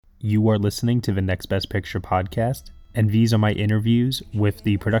You are listening to the Next Best Picture podcast, and these are my interviews with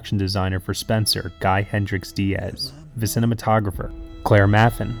the production designer for Spencer, Guy Hendricks Diaz, the cinematographer, Claire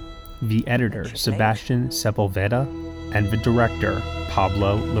Maffin, the editor, Sebastian Sepulveda, and the director,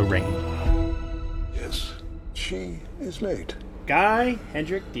 Pablo Larraín. Yes, she is late. Guy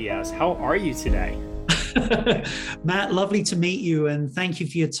Hendricks Diaz, how are you today? Matt, lovely to meet you, and thank you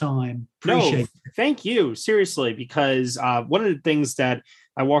for your time. Appreciate it. Thank you, seriously, because one of the things that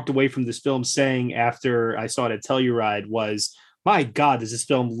I walked away from this film saying after I saw it at Telluride was, my God, does this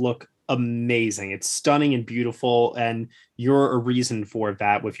film look amazing. It's stunning and beautiful, and you're a reason for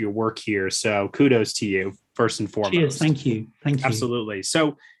that with your work here. So kudos to you, first and foremost. Cheers, thank you. Absolutely.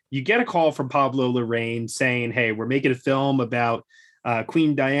 So you get a call from Pablo Larraín saying, hey, we're making a film about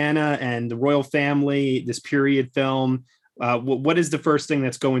Queen Diana and the royal family, this period film. What is the first thing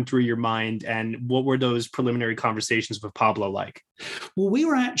that's going through your mind, and what were those preliminary conversations with Pablo like? Well, we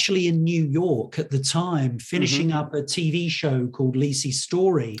were actually in New York at the time, finishing up a TV show called Lisey's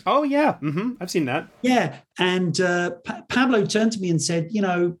Story. Oh, yeah. I've seen that. Yeah. And Pablo turned to me and said,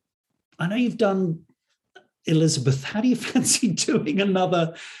 I know you've done Elizabeth. How do you fancy doing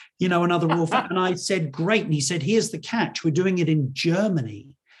another royal family? And I said, great. And he said, here's the catch. We're doing it in Germany.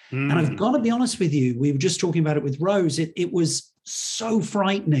 And I've got to be honest with you, we were just talking about it with Rose. It was so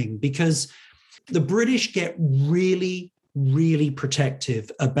frightening because the British get really, really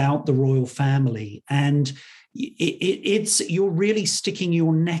protective about the royal family. And you're really sticking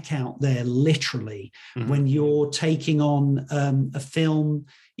your neck out there, literally, when you're taking on a film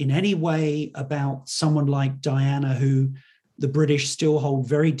in any way about someone like Diana, who the British still hold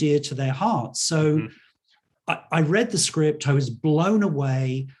very dear to their hearts. So I read the script. I was blown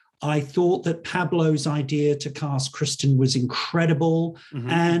away. I thought that Pablo's idea to cast Kristen was incredible.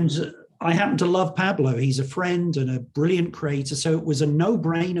 And I happen to love Pablo. He's a friend and a brilliant creator. So it was a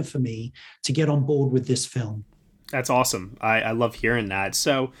no-brainer for me to get on board with this film. That's awesome. I love hearing that.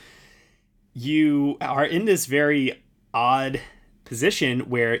 So you are in this very odd position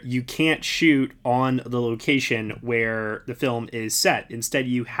where you can't shoot on the location where the film is set. Instead,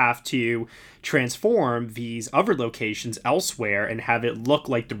 you have to transform these other locations elsewhere and have it look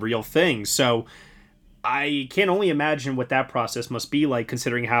like the real thing. So I can only imagine what that process must be like,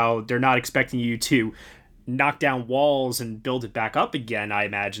 considering how they're not expecting you to knock down walls and build it back up again, I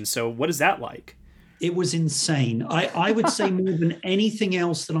imagine. So what is that like? It was insane. I would say more than anything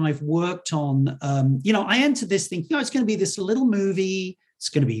else that I've worked on. I entered this thinking, it's going to be this little movie. It's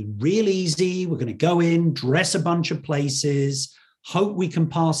going to be real easy. We're going to go in, dress a bunch of places, hope we can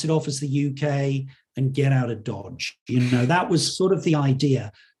pass it off as the UK and get out of Dodge. That was sort of the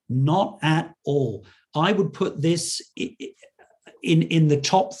idea. Not at all. I would put this in the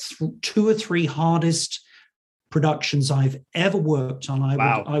top 2 or 3 hardest productions I've ever worked on.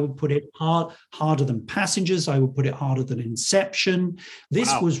 I would put it harder than Passengers. I would put it harder than Inception.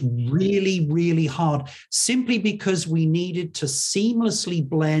 This was really, really hard, simply because we needed to seamlessly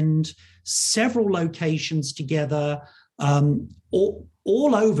blend several locations together,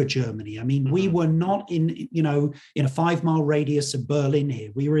 all over Germany. I mean, we were not in a 5-mile radius of Berlin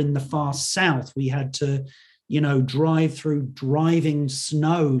here. We were in the far south. We had to, drive through driving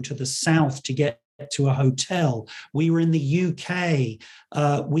snow to the south to get to a hotel. We were in the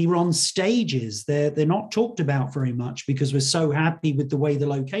UK. We were on stages. They're not talked about very much because we're so happy with the way the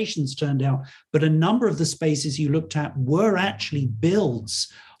locations turned out. But a number of the spaces you looked at were actually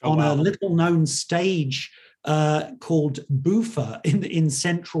builds on a little known stage called Bufa in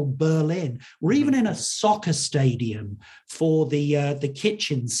central Berlin. We're even in a soccer stadium for the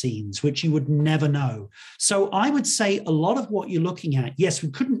kitchen scenes, which you would never know. So I would say a lot of what you're looking at, yes, we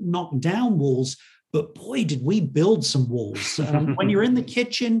couldn't knock down walls, but boy, did we build some walls. When you're in the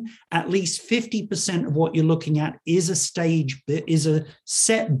kitchen, at least 50% of what you're looking at is a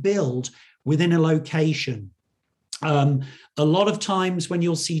set build within a location. A lot of times when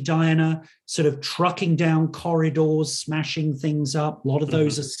you'll see Diana sort of trucking down corridors, smashing things up, a lot of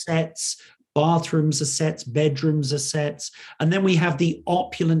those are sets. Bathrooms are sets, bedrooms are sets. And then we have the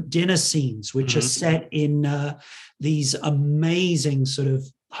opulent dinner scenes, which are set in these amazing sort of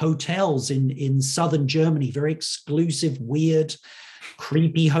hotels in southern Germany, very exclusive, weird,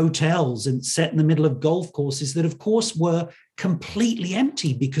 creepy hotels, and set in the middle of golf courses that, of course, were completely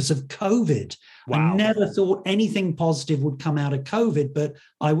empty because of COVID. I never thought anything positive would come out of COVID, but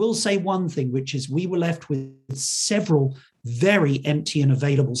I will say one thing, which is we were left with several very empty and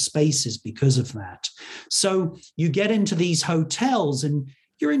available spaces because of that. So you get into these hotels and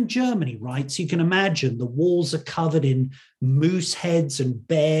you're in Germany, right? So you can imagine the walls are covered in moose heads and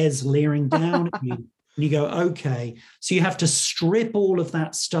bears leering down at you. And you go, okay. So you have to strip all of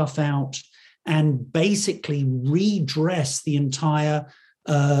that stuff out and basically redress the entire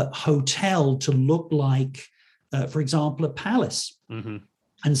hotel to look like, for example, a palace. Mm-hmm.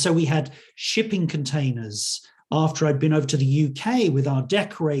 And so we had shipping containers after I'd been over to the UK with our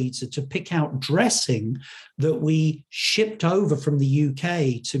decorator to pick out dressing that we shipped over from the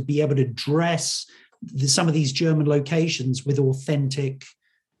UK to be able to dress some of these German locations with authentic,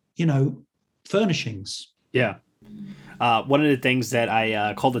 furnishings. Yeah. One of the things that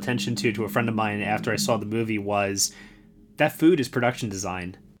I called attention to a friend of mine after I saw the movie was that food is production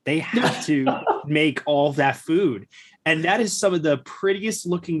design. They have to make all that food. And that is some of the prettiest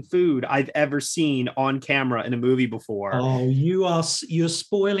looking food I've ever seen on camera in a movie before. Oh, you're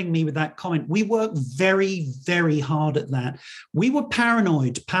spoiling me with that comment. We worked very, very hard at that. We were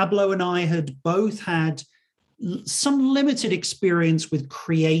paranoid. Pablo and I had both had some limited experience with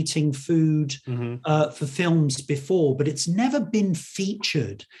creating food for films before, but it's never been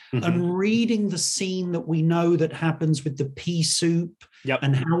featured. Mm-hmm. And reading the scene that we know that happens with the pea soup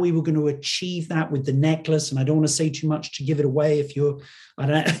and how we were going to achieve that with the necklace. And I don't want to say too much to give it away if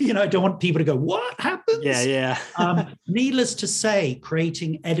I don't want people to go, what happens? Yeah. Needless to say,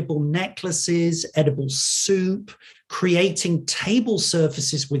 creating edible necklaces, edible soup, creating table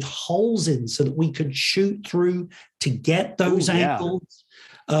surfaces with holes in so that we could shoot through to get those angles.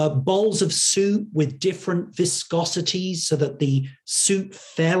 Bowls of soup with different viscosities so that the soup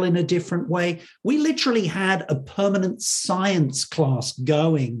fell in a different way. We literally had a permanent science class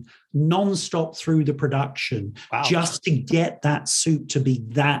going nonstop through the production just to get that soup to be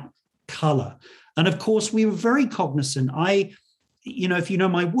that color. And of course, we were very cognizant. If you know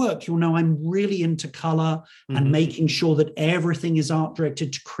my work, you'll know I'm really into color and making sure that everything is art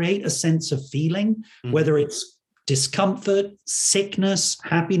directed to create a sense of feeling, whether it's discomfort, sickness,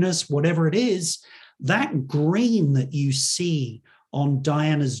 happiness, whatever it is. That green that you see on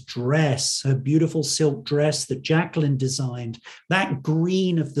Diana's dress, her beautiful silk dress that Jacqueline designed, that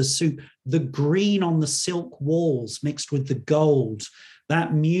green of the soup, the green on the silk walls mixed with the gold,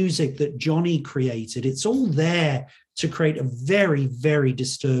 that music that Johnny created, it's all there to create a very, very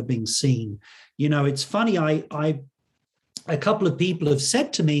disturbing scene. It's funny, a couple of people have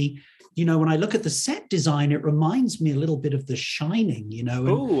said to me, when I look at the set design, it reminds me a little bit of The Shining,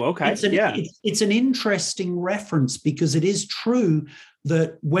 Oh, okay. It's an interesting reference because it is true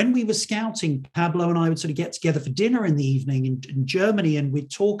that when we were scouting, Pablo and I would sort of get together for dinner in the evening in Germany, and we'd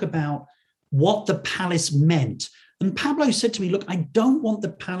talk about what the palace meant. And Pablo said to me, look, I don't want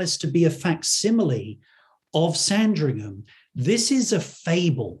the palace to be a facsimile of Sandringham. This is a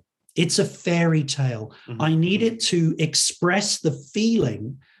fable. It's a fairy tale. Mm-hmm. I need it to express the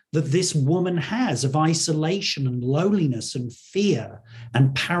feeling that this woman has of isolation and loneliness and fear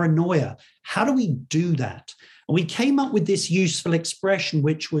and paranoia. How do we do that? And we came up with this useful expression,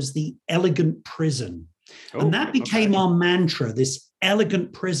 which was the elegant prison. And that became our mantra, this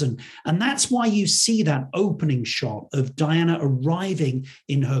elegant prison. And that's why you see that opening shot of Diana arriving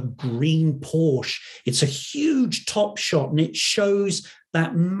in her green Porsche. It's a huge top shot, and it shows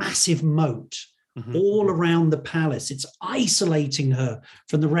that massive moat all around the palace. It's isolating her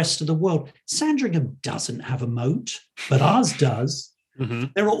from the rest of the world. Sandringham doesn't have a moat, but ours does.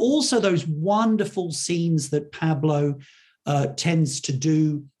 There are also those wonderful scenes that Pablo tends to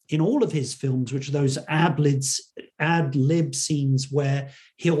do in all of his films, which are those ad-lib scenes where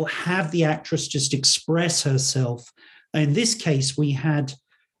he'll have the actress just express herself. In this case, we had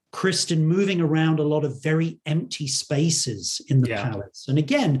Kristen moving around a lot of very empty spaces in the palace. And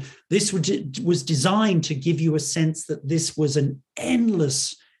again, this was designed to give you a sense that this was an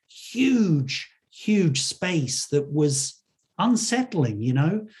endless, huge, huge space that was unsettling,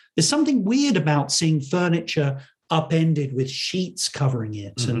 There's something weird about seeing furniture upended with sheets covering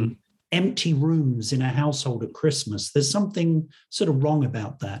it and empty rooms in a household at Christmas. There's something sort of wrong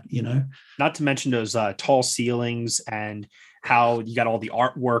about that, Not to mention those tall ceilings and how you got all the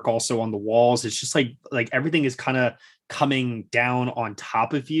artwork also on the walls. It's just like everything is kind of coming down on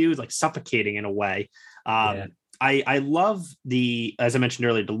top of you, like suffocating in a way. I love as I mentioned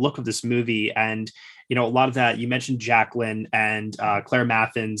earlier, the look of this movie. And, a lot of that, you mentioned Jacqueline and Claire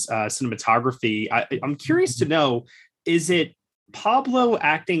Maffin's cinematography. I'm curious to know, is it Pablo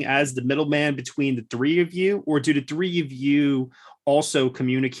acting as the middleman between the three of you, or do the three of you also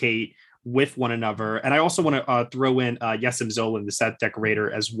communicate with one another? And I also want to throw in Yesim Zolan, the set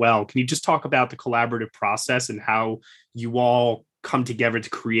decorator, as well. Can you just talk about the collaborative process and how you all come together to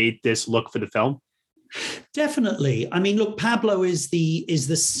create this look for the film? Definitely. I mean, look, Pablo is the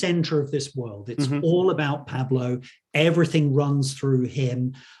center of this world. It's all about Pablo. Everything runs through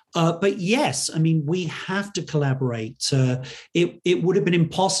him. But yes, I mean, we have to collaborate. It would have been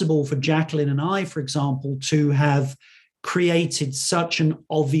impossible for Jacqueline and I, for example, to have created such an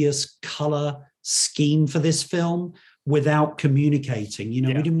obvious color scheme for this film without communicating. You know,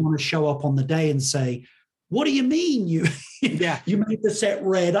 we didn't want to show up on the day and say, what do you mean you you made the set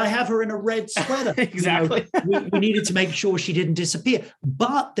red? I have her in a red sweater. Exactly. We needed to make sure she didn't disappear.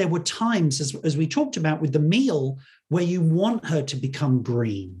 But there were times, as we talked about with the meal, where you want her to become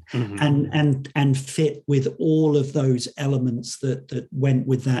green and fit with all of those elements that went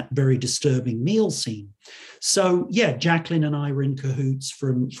with that very disturbing meal scene. So yeah, Jacqueline and I were in cahoots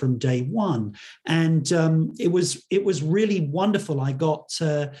from day one, and it was really wonderful. I got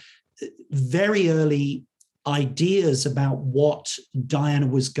very early ideas about what Diana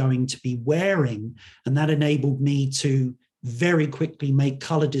was going to be wearing, and that enabled me to very quickly make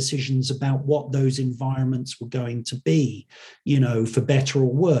color decisions about what those environments were going to be, you know, for better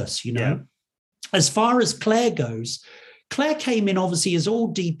or worse, you know. Yeah. As far as Claire goes, Claire came in, obviously, as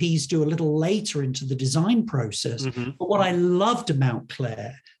all DPs do, a little later into the design process. But what I loved about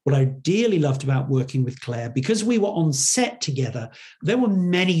Claire, what I dearly loved about working with Claire, because we were on set together, there were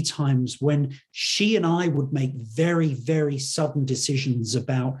many times when she and I would make very, very sudden decisions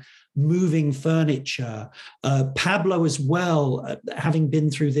about moving furniture. Pablo as well, having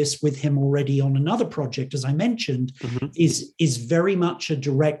been through this with him already on another project, as I mentioned, is very much a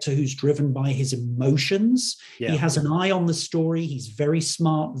director who's driven by his emotions. Yeah. He has an eye on the story. He's very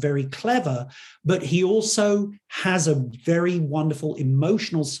smart, very clever, but he also has a very wonderful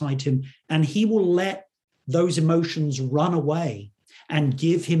emotional side to him, and he will let those emotions run away and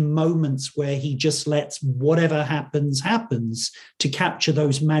give him moments where he just lets whatever happens to capture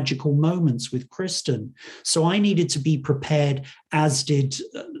those magical moments with Kristen. So I needed to be prepared, as did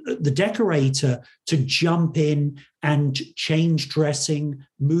the decorator, to jump in and change dressing,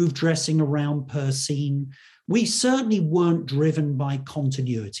 move dressing around per scene. We certainly weren't driven by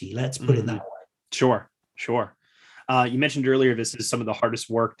continuity, let's put it that way. Sure. You mentioned earlier, this is some of the hardest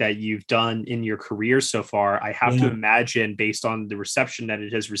work that you've done in your career so far. I have to imagine, based on the reception that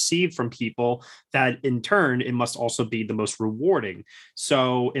it has received from people, that in turn, it must also be the most rewarding.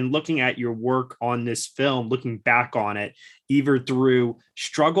 So in looking at your work on this film, looking back on it, either through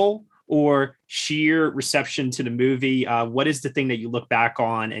struggle or sheer reception to the movie, what is the thing that you look back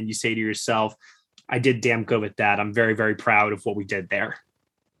on and you say to yourself, I did damn good with that. I'm very, very proud of what we did there?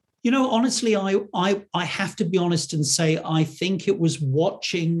 You know, honestly, I have to be honest and say I think it was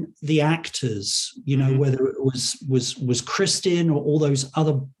watching the actors, you know, whether it was Kristen or all those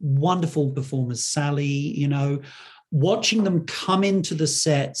other wonderful performers, Sally, you know, watching them come into the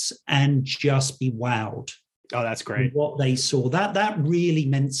sets and just be wowed. Oh, that's great. What they saw, that really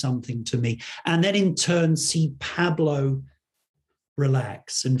meant something to me. And then in turn, see Pablo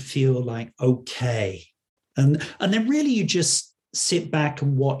relax and feel like, okay. And then really you just sit back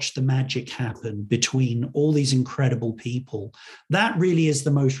and watch the magic happen between all these incredible people. That really is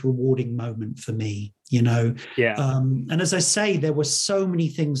the most rewarding moment for me, you know? Yeah. And as I say, there were so many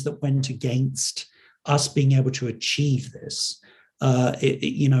things that went against us being able to achieve this.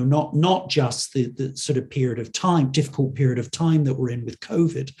 You know, not just the sort of difficult period of time that we're in with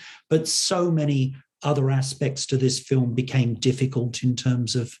COVID, but so many other aspects to this film became difficult in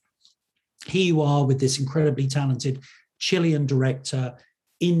terms of here you are with this incredibly talented Chilean director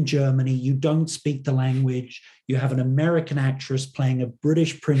in Germany. You don't speak the language. You have an American actress playing a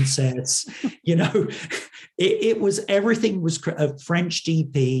British princess. You know, everything was a French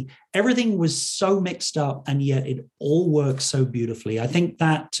DP. Everything was so mixed up, and yet it all works so beautifully. I think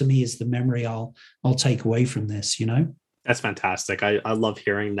that to me is the memory I'll take away from this, you know? That's fantastic. I love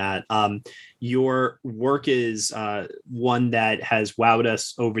hearing that. Your work is one that has wowed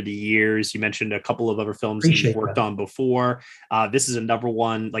us over the years. You mentioned a couple of other films that you've worked on before. This is another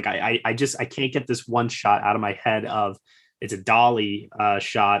one. Like I can't get this one shot out of my head of, it's a dolly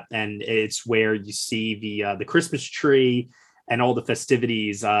shot, and it's where you see the Christmas tree and all the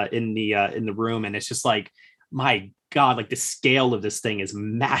festivities in the room, and it's just like, my God, like the scale of this thing is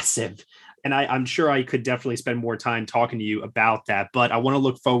massive. And I'm sure I could definitely spend more time talking to you about that, but I want to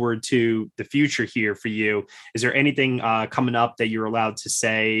look forward to the future here for you. Is there anything coming up that you're allowed to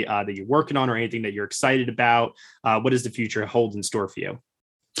say that you're working on, or anything that you're excited about? What does the future hold in store for you?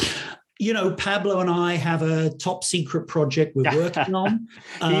 You know, Pablo and I have a top secret project we're working on.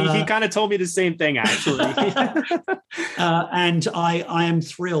 He kind of told me the same thing, actually. And I am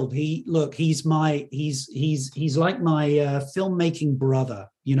thrilled. He's like my filmmaking brother.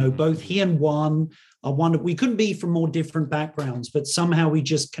 You know, both he and Juan are wonderful. We couldn't be from more different backgrounds, but somehow we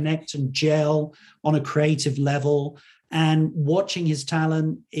just connect and gel on a creative level. And watching his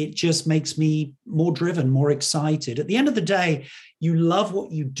talent, it just makes me more driven, more excited. At the end of the day, you love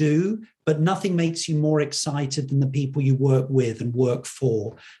what you do, but nothing makes you more excited than the people you work with and work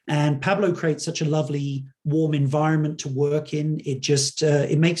for. And Pablo creates such a lovely, warm environment to work in. It just,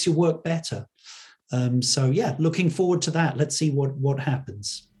 it makes your work better. So yeah, looking forward to that. Let's see what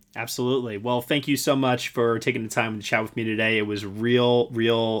happens. Absolutely. Well, thank you so much for taking the time to chat with me today. It was real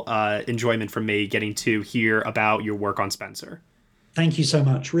enjoyment for me getting to hear about your work on Spencer. Thank you so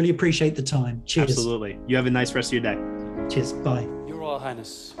much. Really appreciate the time. Cheers. Absolutely. You have a nice rest of your day. Cheers. Bye. Your Royal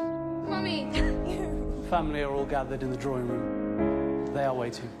Highness. Mummy. Family are all gathered in the drawing room. They are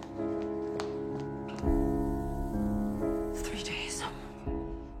waiting. 3 days.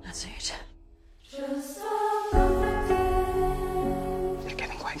 That's it. They're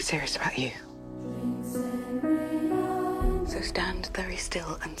getting quite serious about you. So stand very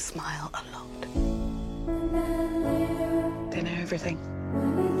still and smile a lot. They know everything.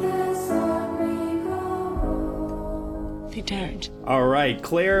 They don't. All right.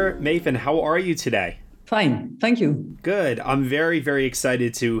 Claire Mathan, how are you today? Fine, thank you. Good. I'm very, very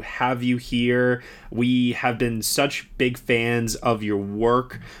excited to have you here. We have been such big fans of your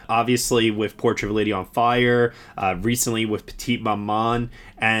work, obviously with Portrait of a Lady on Fire, recently with Petite Maman,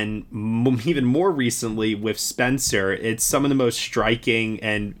 and even more recently with Spencer. It's some of the most striking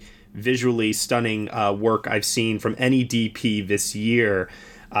and visually stunning work I've seen from any DP this year.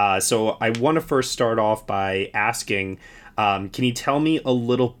 So I want to first start off by asking, can you tell me a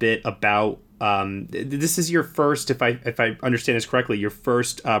little bit about this is your first, if I understand this correctly, your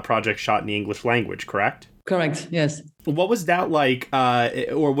first project shot in the English language, correct? Correct, yes. What was that like,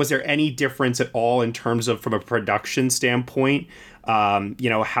 or was there any difference at all in terms of, from a production standpoint,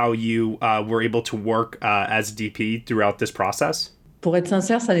 how you were able to work as a DP throughout this process? Pour être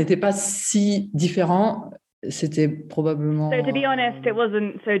sincère, ça n'était pas si différent. C'était probablement... So to be honest, it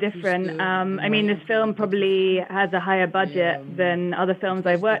wasn't so different. I mean, this film probably has a higher budget than other films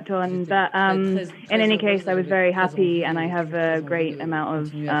I've worked on, but in any case, I was very happy, and I have a great amount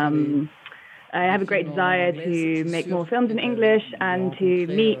of... I have a great desire to make more films in English and to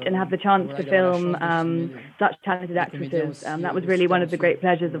meet and have the chance to film such talented actresses. That was really one of the great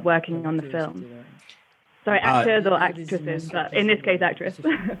pleasures of working on the film. Sorry, actors or actresses, but in this case, actress.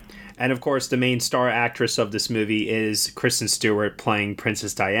 And of course, the main star actress of this movie is Kristen Stewart playing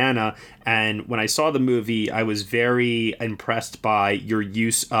Princess Diana. And when I saw the movie, I was very impressed by your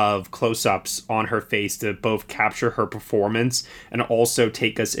use of close-ups on her face to both capture her performance and also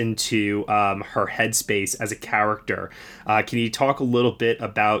take us into her headspace as a character. Can you talk a little bit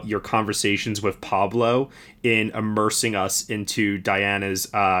about your conversations with Pablo in immersing us into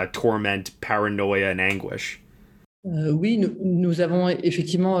Diana's torment, paranoia, and anguish? Oui, nous avons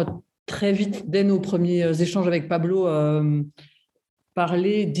effectivement très vite, dès nos premiers échanges avec Pablo,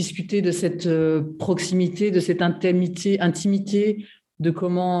 parlé, discuté de cette proximité, de cette intimité, de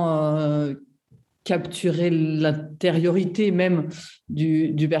comment capturer l'intériorité même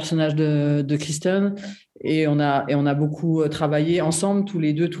du personnage de Kristen. Et on a beaucoup travaillé ensemble, tous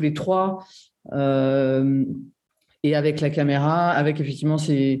les deux, tous les trois, et avec la caméra, avec effectivement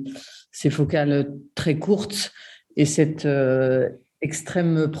ces focales très courtes et cette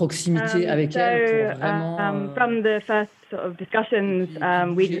extrême proximité avec elle pour vraiment... From the first sort of discussions,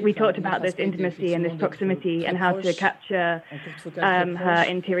 we talked about this intimacy and this proximity and how to capture her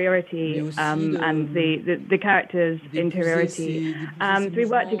interiority and the character's interiority. So we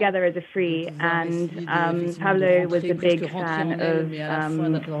worked together as a free, and Pablo was a big fan of,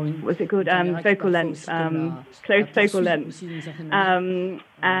 what's it called, focal length, close focal length.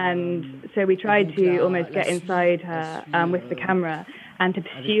 And so we tried to almost get inside her with the camera and to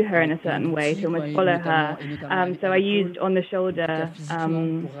pursue her in a certain way, to almost follow her. So I used on the shoulder,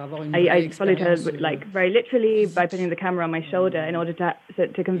 I followed her like very literally by putting the camera on my shoulder in order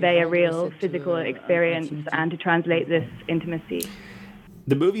to convey a real physical experience and to translate this intimacy.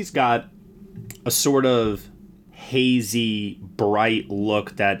 The movie's got a sort of hazy, bright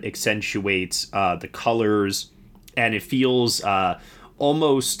look that accentuates the colors, and it feels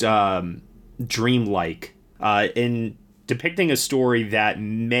almost dreamlike in depicting a story that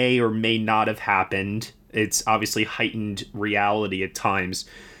may or may not have happened. It's obviously heightened reality at times.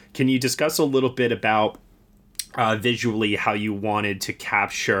 Can you discuss a little bit about visually how you wanted to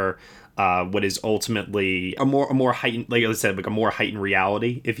capture what is ultimately a more heightened, like I said, like a more heightened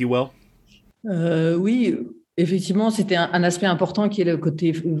reality, if you will? Oui, effectivement, c'était un aspect important qui est le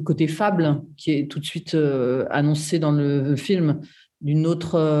côté fable, qui est tout de suite annoncé dans le film d'une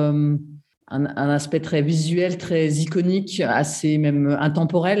autre un aspect très visuel, très iconique, assez même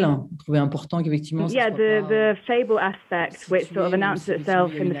intemporel. Je trouvais important qu'effectivement. Yeah, the fable aspect, which sort of announced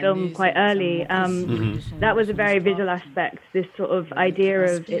itself in the film quite early, that was a very visual aspect. This sort of idea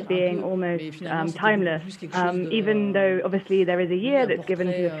of it being almost timeless, even though obviously there is a year that's given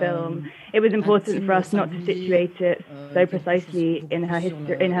to the film. It was important for us not to situate it so precisely in her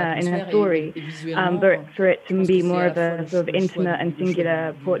history, in her story, but for it to be more of a sort of intimate and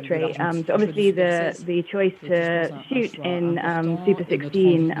singular portrait. So obviously the choice to shoot in Super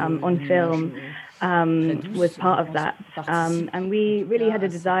 16 on film was part of that. And we really had a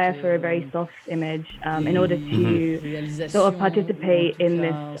desire for a very soft image in order to sort of participate in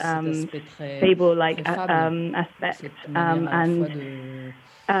this fable-like aspect and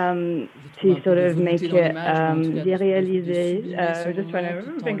to sort of make it déréalisé. I was just trying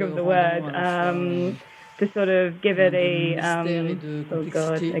to think of the word. To sort of give it a oh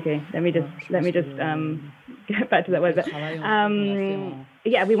god, okay, let me just get back to that word. But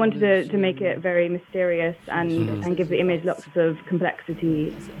yeah, we wanted to make it very mysterious and give the image lots of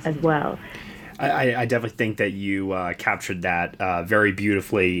complexity as well. I definitely think that you captured that very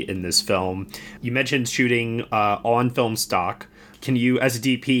beautifully in this film. You mentioned shooting on film stock. Can you, as a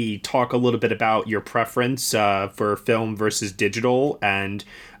DP, talk a little bit about your preference for film versus digital? And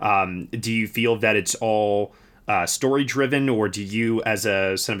do you feel that it's all story-driven, or do you, as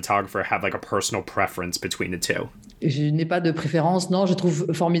a cinematographer, have like a personal preference between the two? Je n'ai pas de préférence. Non, je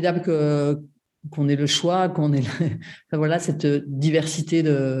trouve formidable qu'on ait le choix, qu'on ait enfin, voilà, cette diversité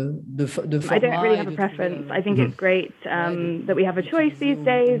de formats. I don't really have a preference. I think it's great that we have a choice these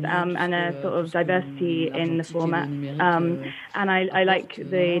days and a sort of diversity in the format. And I like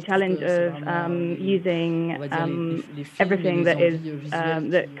the challenge of using everything that is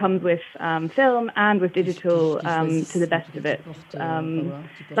that comes with film and with digital to the best of it.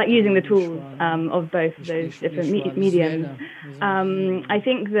 Like using the tools of both those different mediums. I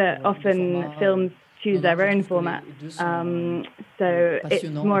think that often films choose their own formats. So it's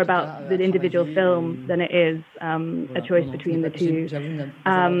more about the individual film than it is a choice between the two.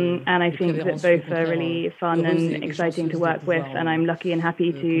 And I think that both are really fun and exciting to work with, and I'm lucky and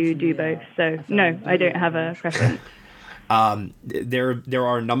happy to do both. So no, I don't have a preference. There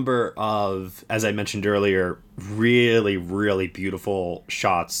are a number of, as I mentioned earlier, really, really beautiful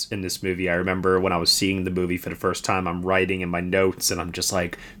shots in this movie. I remember when I was seeing the movie for the first time, I'm writing in my notes and I'm just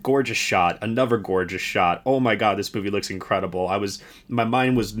like, gorgeous shot, another gorgeous shot. Oh my God, this movie looks incredible. My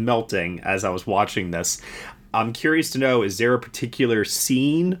mind was melting as I was watching this. I'm curious to know, is there a particular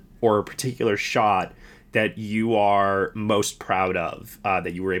scene or a particular shot that you are most proud of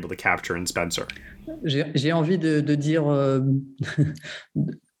that you were able to capture in Spencer? J'ai envie de dire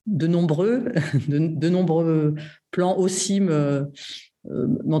de nombreux plans aussi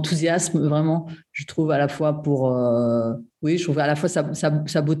m'enthousiasment vraiment. Je trouve à la fois je trouve à la fois sa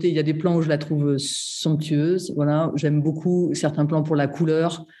beauté. Il y a des plans où je la trouve somptueuse. Voilà, j'aime beaucoup certains plans pour la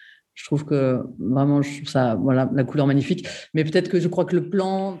couleur. Je trouve que vraiment, je trouve ça, voilà, la couleur magnifique. Mais peut-être que je crois que le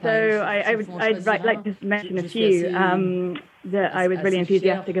plan. So I'd like to mention a few that I was really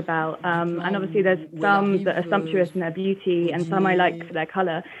enthusiastic about. And obviously there's some that are sumptuous in their beauty and some I like for their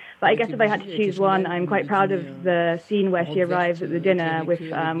colour. But I guess if I had to choose one, I'm quite proud of the scene where she arrives at the dinner with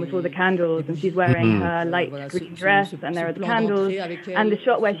all the candles and she's wearing her light green dress and there are the candles. And the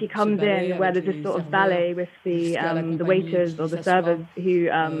shot where she comes in, where there's this sort of ballet with the waiters or the servers who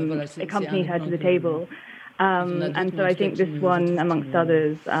accompany her to the table. And so I think this one, amongst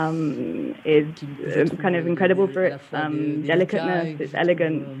others, is kind of incredible for its delicateness, its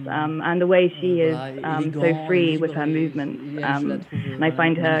elegance, and the way she is so free with her movements. And I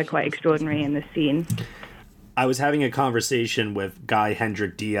find her quite extraordinary in this scene. I was having a conversation with Guy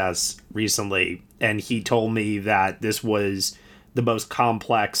Hendrick Diaz recently, and he told me that this was the most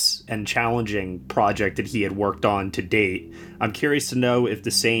complex and challenging project that he had worked on to date. I'm curious to know if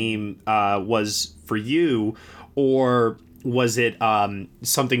the same was for you, or was it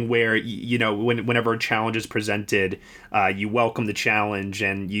something where, you know, whenever a challenge is presented, you welcome the challenge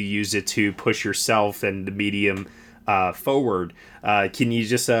and you use it to push yourself and the medium forward? Can you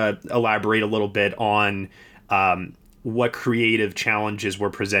just elaborate a little bit on what creative challenges were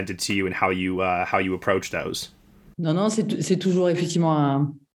presented to you and how you approach those? Non, c'est toujours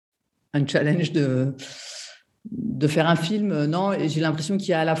effectivement un challenge de faire un film. Non, et j'ai l'impression qu'il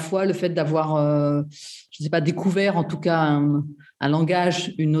y a à la fois le fait d'avoir, je ne sais pas, découvert en tout cas un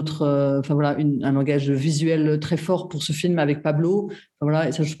langage, un langage visuel très fort pour ce film avec Pablo. Enfin, voilà,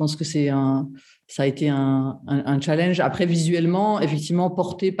 et ça, je pense que ça a été un challenge. Après, visuellement, effectivement,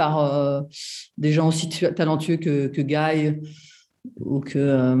 porté par des gens aussi talentueux que Guy ou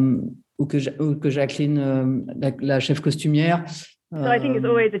que Jacqueline, la chef costumière. So I think it's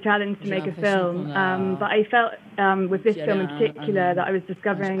always a challenge to make a film, but I felt with this film in particular that I was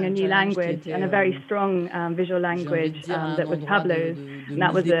discovering a new language and a very strong visual language that was Pablo's, and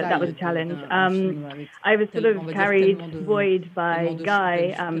that was a challenge. I was sort of carried void by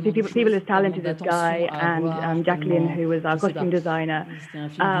Guy, people as talented as Guy and Jacqueline, who was our costume designer.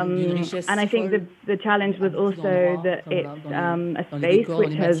 And I think the challenge was also that it's a space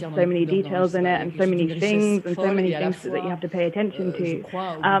which has so many details in it and so many things that you have to pay attention to.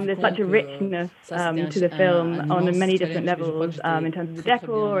 There's such a richness to the film on many different levels in terms of the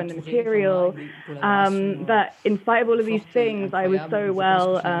decor and the material. But in spite of all of these things, I was so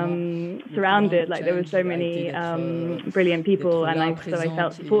well surrounded. Like there were so many brilliant people, and I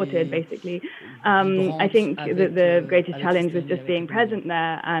felt supported. Basically, I think that the greatest challenge was just being present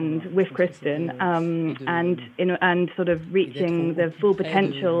there and with Kristen, and sort of reaching the full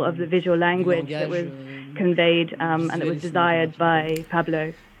potential of the visual language that was conveyed and that was desired by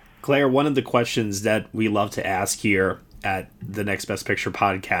Pablo. Claire, one of the questions that we love to ask here at the Next Best Picture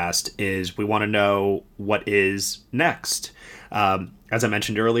podcast is we want to know what is next. As I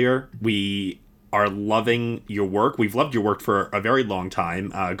mentioned earlier, we are loving your work. We've loved your work for a very long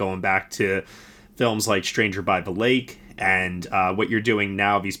time, going back to films like Stranger by the Lake and what you're doing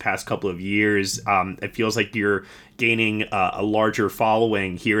now these past couple of years. It feels like you're gaining a larger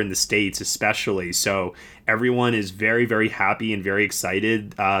following here in the States, especially. So everyone is very, very happy and very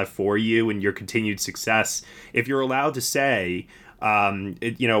excited for you and your continued success. If you're allowed to say,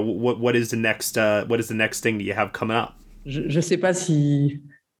 what is the next thing that you have coming up? Je sais pas s'il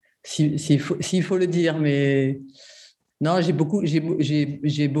faut le dire, mais non, j'ai beaucoup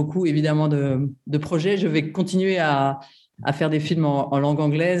évidemment de projets. Je vais continuer à faire des films en langue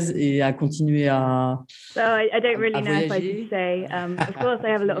anglaise et à continuer à So I don't really know if I should say. Of course, I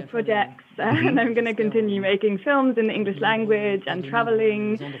have a lot of projects, and I'm going to continue making films in the English language and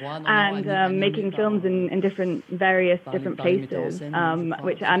traveling and making films in various different places,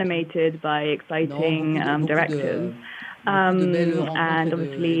 which are animated by exciting directors. And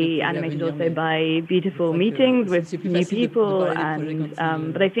obviously animated also by beautiful meetings with new people, and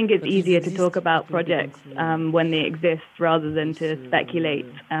but I think it's easier to talk about projects when they exist rather than to speculate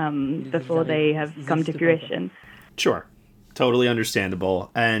before they have come to fruition. Sure. Totally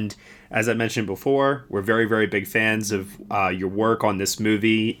understandable. And as I mentioned before, we're very, very big fans of your work on this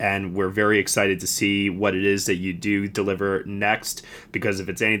movie, and we're very excited to see what it is that you do deliver next, because if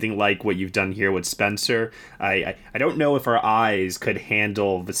it's anything like what you've done here with Spencer, I don't know if our eyes could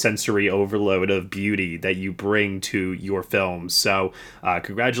handle the sensory overload of beauty that you bring to your films. So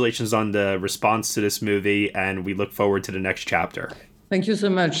congratulations on the response to this movie, and we look forward to the next chapter. Thank you so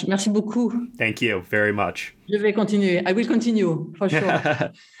much. Merci beaucoup. Thank you very much. Je vais continuer. I will continue, for sure.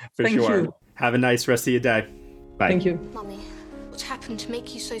 Thank you. Have a nice rest of your day. Bye. Thank you. Mummy, what happened to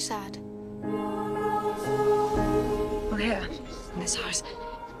make you so sad? Well, here, in this house,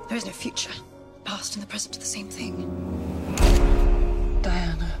 there is no future. Past and the present are the same thing.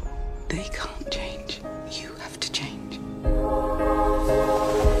 Diana, they can't change. You have to change.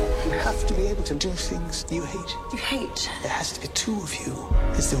 You have to be able to do things you hate. You hate? There has to be two of you.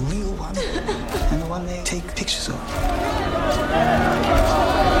 There's the real one and the one they take pictures of.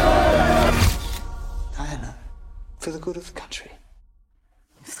 Diana, for the good of the country.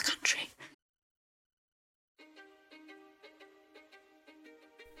 For the country.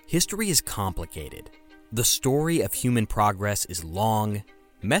 History is complicated. The story of human progress is long,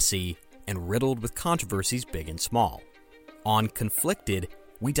 messy, and riddled with controversies big and small. On Conflicted,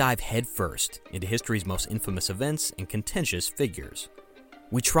 we dive headfirst into history's most infamous events and contentious figures.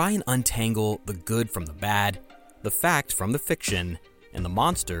 We try and untangle the good from the bad, the fact from the fiction, and the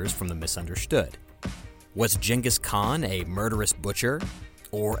monsters from the misunderstood. Was Genghis Khan a murderous butcher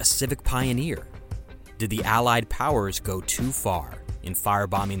or a civic pioneer? Did the Allied powers go too far in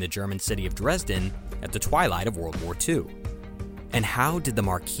firebombing the German city of Dresden at the twilight of World War II? And how did the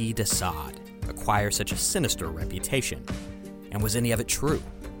Marquis de Sade acquire such a sinister reputation? And was any of it true?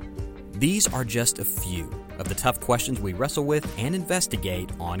 These are just a few of the tough questions we wrestle with and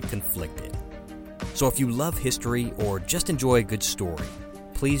investigate on Conflicted. So if you love history or just enjoy a good story,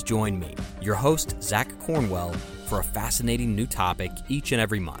 please join me, your host, Zach Cornwell, for a fascinating new topic each and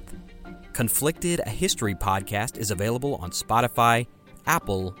every month. Conflicted, a history podcast, is available on Spotify,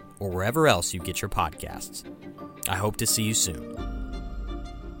 Apple, or wherever else you get your podcasts. I hope to see you soon.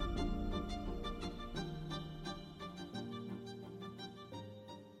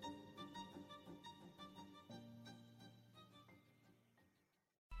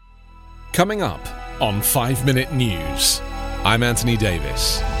 Coming up on 5 Minute News, I'm Anthony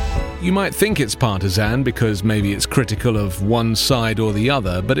Davis. You might think it's partisan because maybe it's critical of one side or the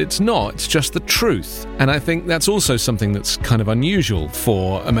other, but it's not. It's just the truth. And I think that's also something that's kind of unusual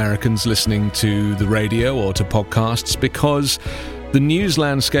for Americans listening to the radio or to podcasts, because the news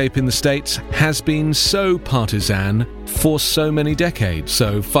landscape in the States has been so partisan for so many decades.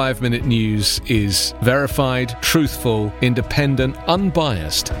 So 5-Minute News is verified, truthful, independent,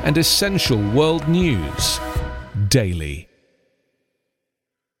 unbiased, and essential world news daily.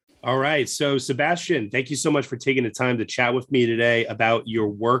 All right. So, Sebastian, thank you so much for taking the time to chat with me today about your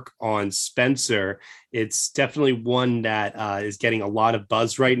work on Spencer. It's definitely one that is getting a lot of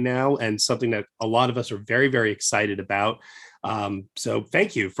buzz right now, and something that a lot of us are very, very excited about. So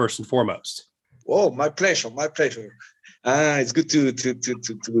thank you, first and foremost. Oh, my pleasure. My pleasure. It's good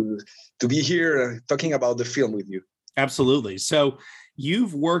to be here talking about the film with you. Absolutely. So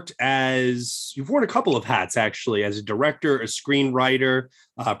you've worn a couple of hats, actually, as a director, a screenwriter,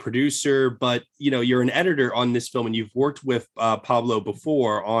 producer, but you're an editor on this film, and you've worked with Pablo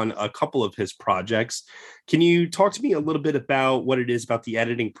before on a couple of his projects. Can you talk to me a little bit about what it is about the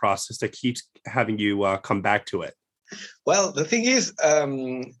editing process that keeps having you come back to it? Well, the thing is,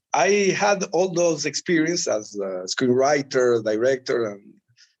 I had all those experiences as a screenwriter, director,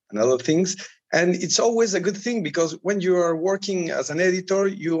 and other things. And it's always a good thing, because when you are working as an editor,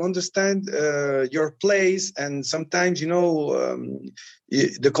 you understand your place, and sometimes,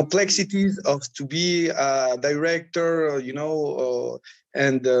 the complexities of to be a director,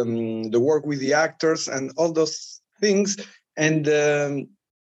 and the work with the actors and all those things. And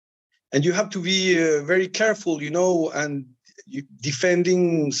you have to be very careful, and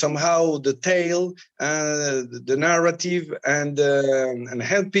defending somehow the tale, the narrative, and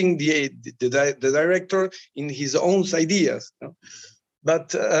helping the director in his own ideas.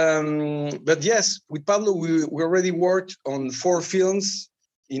 But yes, with Pablo, we already worked on 4 films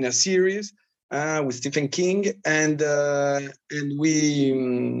in a series with Stephen King, and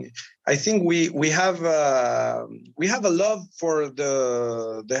we. I think we have a love for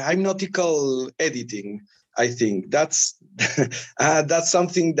the hypnotical editing. I think that's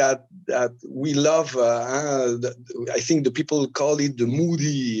something that we love. I think the people call it the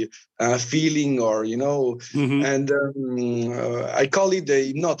moody feeling, or mm-hmm. And I call it the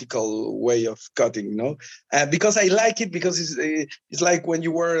hypnotical way of cutting. Because I like it, because it's like when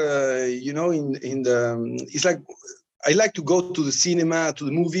you were in the. It's like I like to go to the cinema, to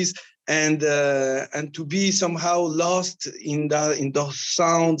the movies, and to be somehow lost in those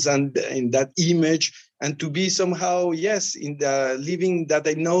sounds and in that image, and to be somehow, yes, in the living that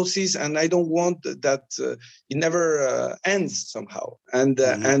hypnosis. And I don't want that it never ends somehow. And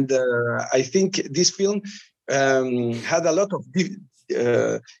I think this film had a lot of.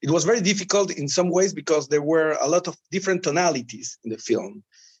 It was very difficult in some ways, because there were a lot of different tonalities in the film.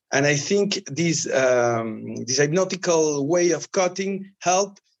 And I think this hypnotical way of cutting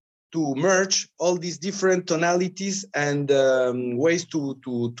helped to merge all these different tonalities and ways to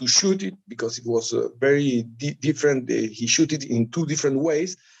shoot it, because it was very different. He shot it in 2 different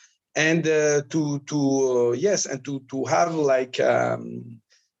ways, and to have like a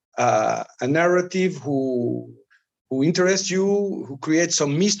narrative who interests you, who creates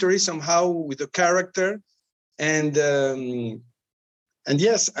some mystery somehow with the character, and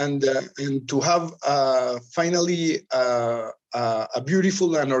to have finally a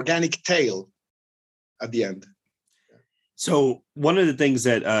beautiful and organic tale at the end. So one of the things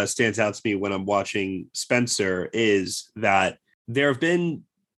that stands out to me when I'm watching Spencer is that there have been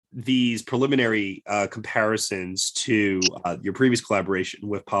these preliminary comparisons to your previous collaboration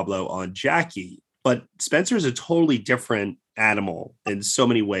with Pablo on Jackie, but Spencer is a totally different animal in so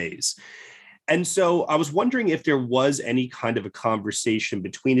many ways. And so I was wondering if there was any kind of a conversation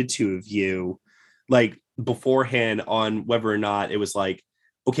between the two of you, like beforehand, on whether or not it was like,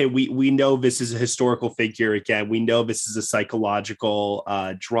 okay, we know this is a historical figure again. We know this is a psychological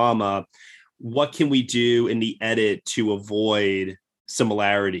drama. What can we do in the edit to avoid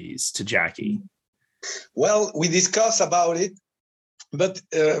similarities to Jackie? Well, we discussed about it, but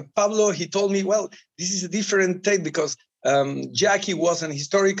Pablo, he told me, well, this is a different take, because Jackie was an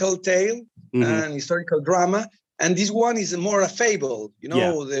historical tale, an historical drama, and this one is more a fable.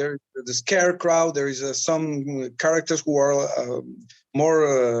 There's the scarecrow. There is some characters who are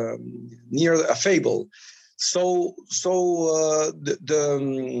more near a fable. So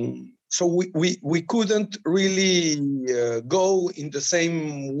we couldn't really go in the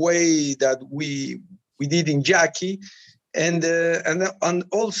same way that we did in Jackie, and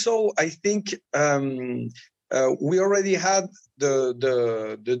also I think. we already had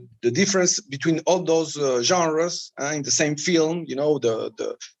the difference between all those genres in the same film.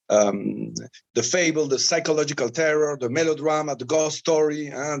 The fable, the psychological terror, the melodrama, the ghost story,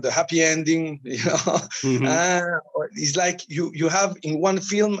 and the happy ending. It's like you have in one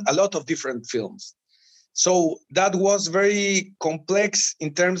film a lot of different films. So that was very complex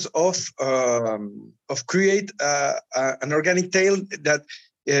in terms of create an organic tale that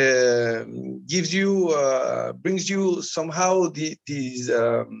brings you somehow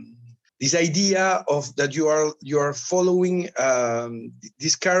this idea of that you are following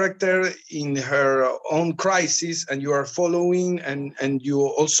this character in her own crisis, and you are following, and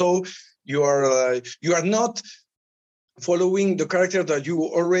you are not following the character that you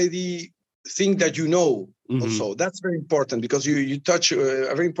already think that you know. Also, that's very important, because you touch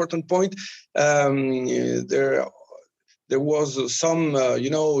a very important point. There was some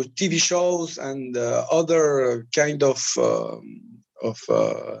TV shows and other kind of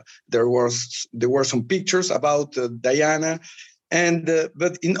there were some pictures about Diana, and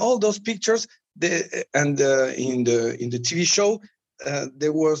but in all those pictures in the TV show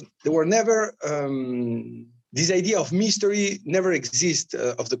there were never this idea of mystery never exists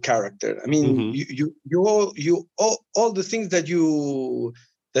of the character. I mean, all the things that you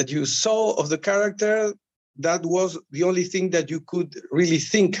saw of the character, that was the only thing that you could really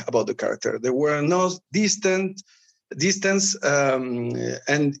think about the character. There were no distance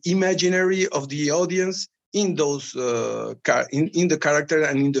and imaginary of the audience in those in the character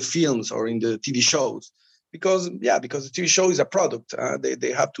and in the films or in the TV shows, because the TV show is a product.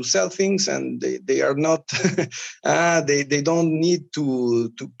 They have to sell things, and they are not they don't need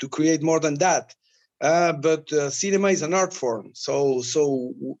to create more than that. But cinema is an art form, so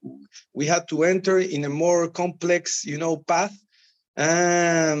we had to enter in a more complex, path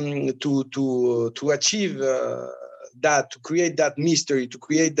to achieve that, to create that mystery, to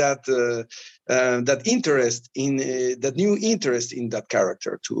create that that interest in that new interest in that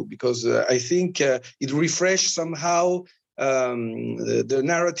character too, because I think it refreshed somehow the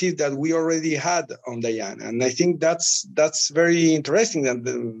narrative that we already had on Diana, and I think that's very interesting,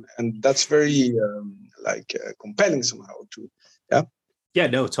 and that's very compelling somehow too. Yeah,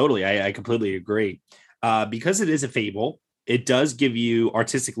 no, totally. I completely agree. Because it is a fable, it does give you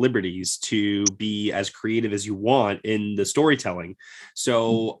artistic liberties to be as creative as you want in the storytelling.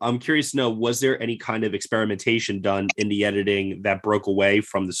 So I'm curious to know, was there any kind of experimentation done in the editing that broke away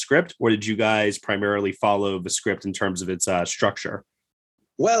from the script, or did you guys primarily follow the script in terms of its structure?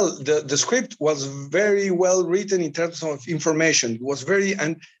 Well, the script was very well written in terms of information. It was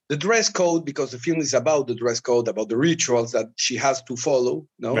and the dress code, because the film is about the dress code, about the rituals that she has to follow,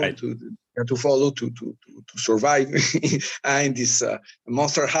 right, to follow to survive in this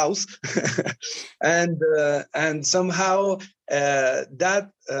monster house, and somehow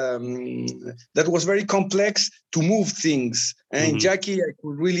that was very complex to move things. And Jackie, I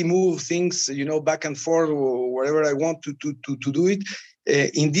could really move things, back and forth or wherever I want to do it.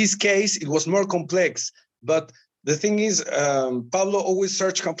 In this case, it was more complex, but the thing is, Pablo always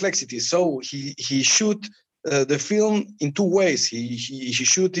searched complexity. So he shoot the film in two ways. He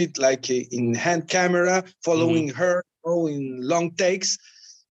shoot it like in hand camera, following her, in long takes,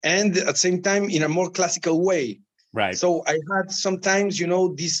 and at the same time in a more classical way. Right. So I had sometimes,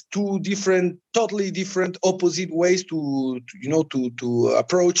 these two totally different, opposite ways to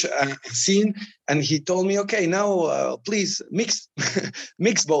approach a scene. And he told me, okay, now please mix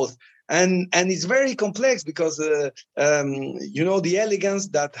both. And it's very complex, because the elegance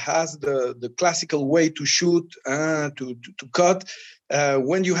that has the classical way to shoot, to cut,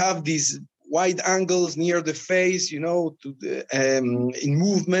 when you have these wide angles near the face, in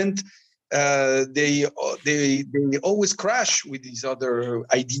movement. They always crash with this other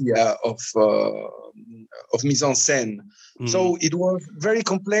idea of mise en scène. So it was very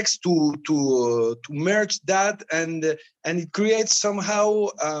complex to merge that, and it creates somehow,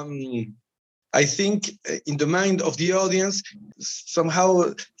 I think, in the mind of the audience,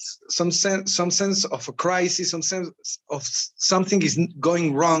 somehow some sense of a crisis, some sense of something is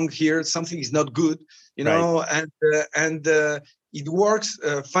going wrong here, something is not good, right. And it works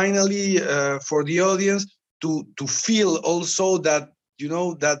finally for the audience to feel also that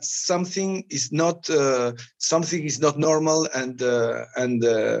that something is not normal, and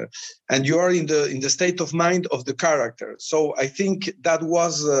you are in the state of mind of the character. So I think that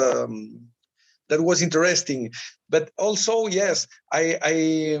was interesting. But also, yes, I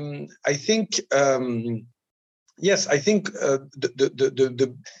think the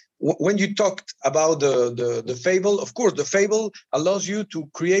when you talked about the fable, of course, the fable allows you to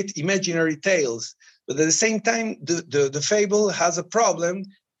create imaginary tales. But at the same time, the fable has a problem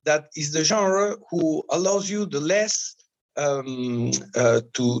that is the genre who allows you the less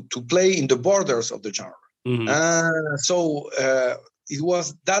to play in the borders of the genre. So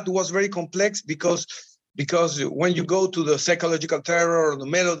that was very complex because when you go to the psychological terror or the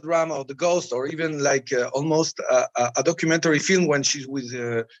melodrama or the ghost, or even like almost a documentary film when she's with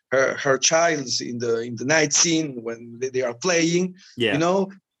her child in the night scene when they are playing,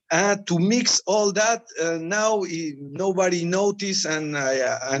 to mix all that now nobody notice, and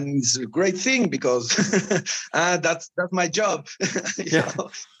it's a great thing because that's my job.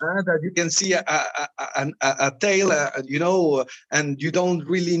 That you can see a tale, and you don't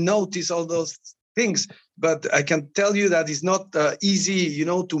really notice all those things. But I can tell you that it's not easy,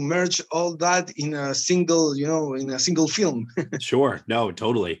 to merge all that in a single film. Sure. No,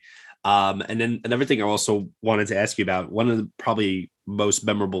 totally. And then another thing I also wanted to ask you about, one of the probably most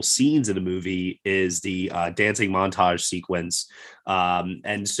memorable scenes in the movie is the dancing montage sequence.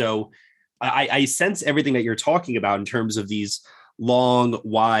 And so I sense everything that you're talking about in terms of these long,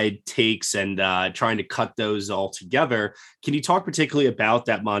 wide takes and trying to cut those all together. Can you talk particularly about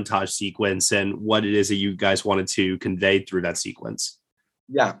that montage sequence and what it is that you guys wanted to convey through that sequence?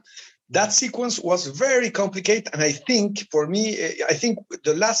 Yeah. That sequence was very complicated, and I think for me,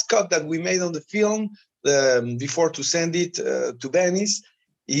 the last cut that we made on the film before to send it to Venice,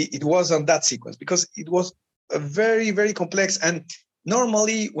 it was on that sequence because it was a very, very complex. And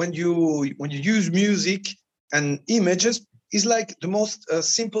normally, when you use music and images, it's like the most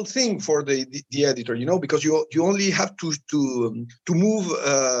simple thing for the editor, because you only have to move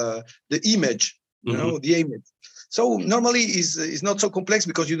the image, the image. So normally is not so complex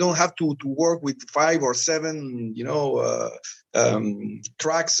because you don't have to work with 5 or 7,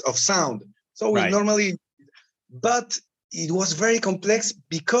 tracks of sound. So normally, but it was very complex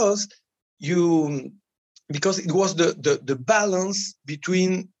because it was the balance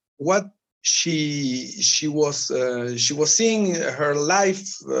between what she was seeing her life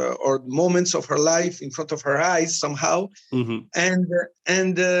or moments of her life in front of her eyes somehow, and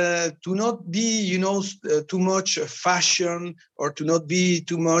to not be too much fashion, or to not be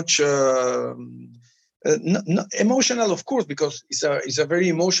too much not emotional, of course, because it's a very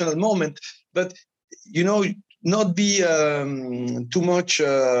emotional moment, but not be too much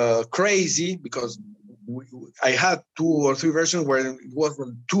crazy, because I had 2 or 3 versions where it was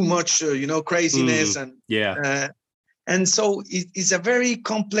too much, craziness, and so it's a very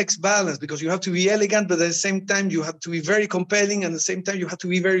complex balance because you have to be elegant, but at the same time you have to be very compelling, and at the same time you have to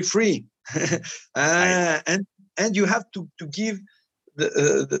be very free, and you have to give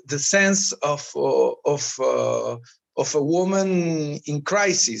the sense of a woman in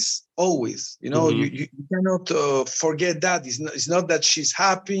crisis always. You cannot forget that. It's not that she's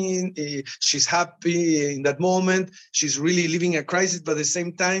happy in that moment. She's really living a crisis, but at the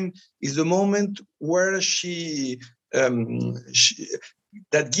same time is the moment where she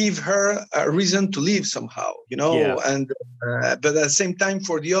that give her a reason to live somehow, and but at the same time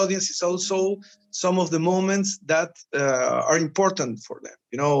for the audience it's also some of the moments that are important for them,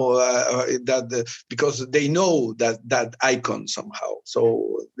 because they know that icon somehow.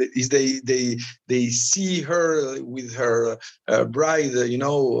 So they see her with her bride,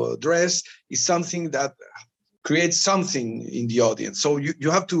 dress is something that creates something in the audience. So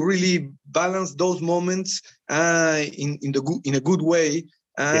you have to really balance those moments in a good way,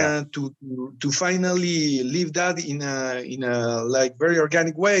 to finally leave that in a like very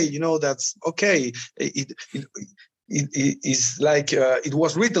organic way. That's okay. It is like it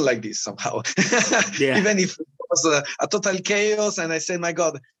was written like this somehow. Even if it was a total chaos, and I said, my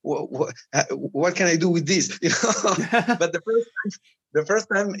God, what can I do with this? But the first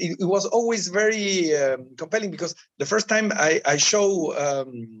time it was always very compelling, because the first time I show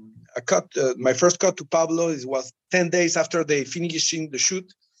a cut, my first cut to Pablo, it was 10 days after they finishing the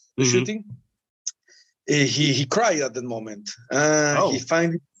shooting. He cried at that moment. He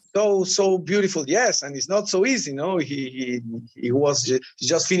find it so beautiful. Yes, and it's not so easy. He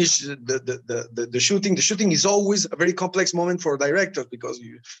just finished the shooting. The shooting is always a very complex moment for directors, because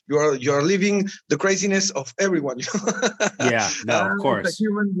you are living the craziness of everyone. Of course.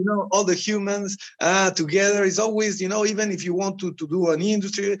 All the humans together is always, even if you want to do an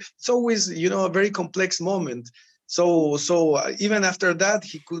industry, it's always, a very complex moment. So even after that,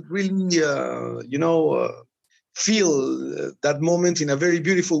 he could really, feel that moment in a very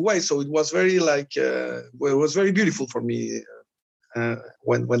beautiful way. So it was very it was very beautiful for me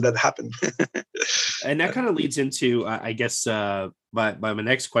when that happened. And that kind of leads into, I guess, my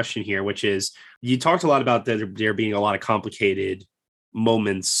next question here, which is, you talked a lot about there being a lot of complicated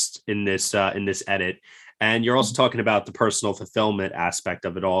moments in this edit. And you're also talking about the personal fulfillment aspect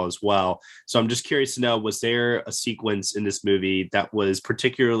of it all as well. So I'm just curious to know, was there a sequence in this movie that was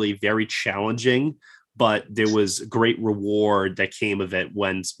particularly very challenging, but there was great reward that came of it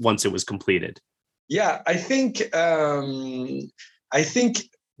once it was completed? Yeah, I think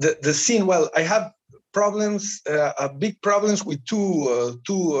the scene. Well, I have problems, big problems with two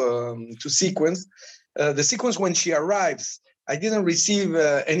sequence. The sequence when she arrives, I didn't receive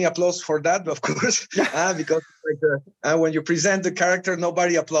any applause for that, of course, because when you present the character,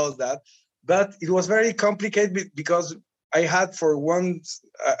 nobody applauds that. But it was very complicated because I had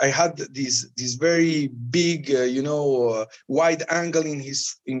this very big, wide angle in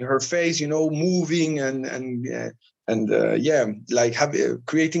her face, moving and like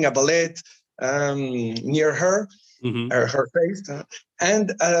creating a ballet near her, her face,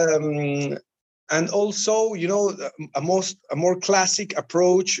 and also, a more classic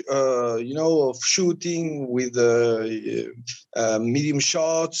approach, of shooting with medium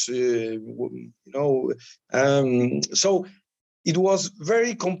shots, so it was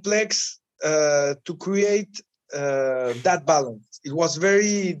very complex to create that balance. It was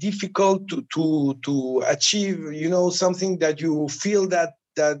very difficult to achieve, something that you feel that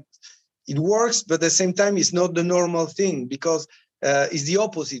it works, but at the same time, it's not the normal thing, because it's the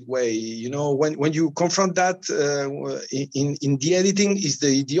opposite way. When you confront that in the editing, is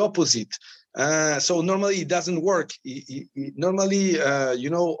the opposite. So normally it doesn't work. Normally,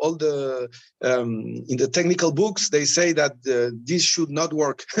 all the in the technical books they say that this should not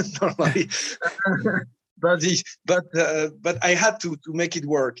work normally. But I had to make it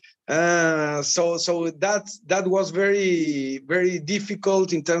work. So that was very, very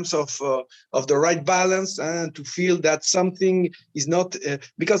difficult in terms of the right balance, and to feel that something is not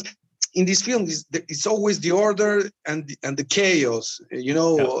because in this film it's always the order and the chaos,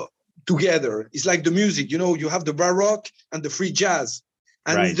 together. It's like the music, you have the baroque and the free jazz.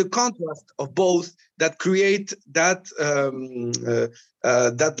 And right. It's the contrast of both that create that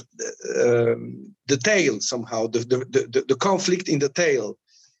the tale somehow, the conflict in the tale,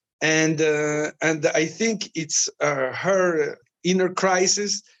 and I think it's her inner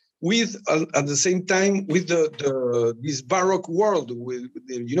crisis with at the same time with this baroque world. With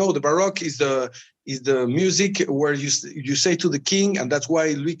the baroque is the music where you say to the king, and that's why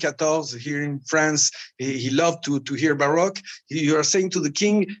Louis XIV here in France he loved to hear baroque. You are saying to the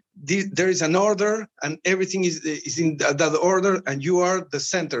king, there is an order, and everything is in that order, and you are the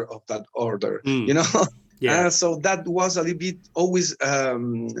center of that order. Yeah. So that was a little bit always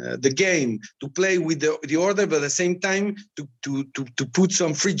the game, to play with the order, but at the same time to put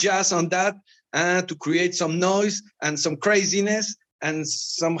some free jazz on that, to create some noise and some craziness and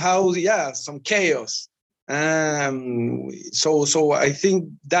somehow, some chaos. So I think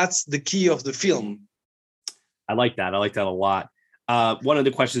that's the key of the film. I like that a lot. One of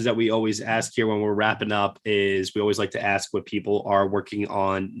the questions that we always ask here when we're wrapping up is we always like to ask what people are working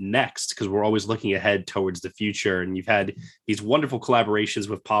on next, because we're always looking ahead towards the future. And you've had these wonderful collaborations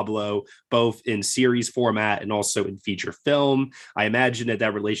with Pablo, both in series format and also in feature film. I imagine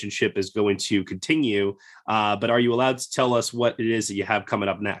that relationship is going to continue, but are you allowed to tell us what it is that you have coming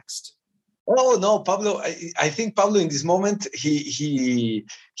up next? Oh no, Pablo! I think Pablo in this moment he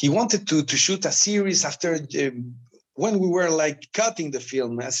wanted to shoot a series after. When we were like cutting the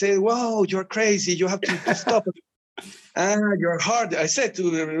film, I said, "Wow, you're crazy! You have to stop it. Your heart." I said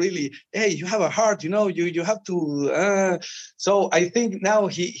to him, "Really? Hey, you have a heart. You have to." So I think now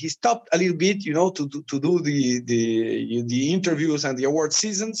he stopped a little bit, to do the interviews and the award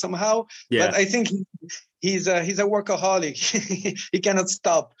season somehow. Yeah. But I think he's a workaholic. He cannot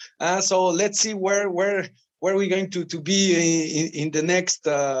stop. So let's see where we're going to be in the next.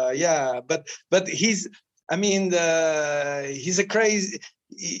 But he's. I mean, he's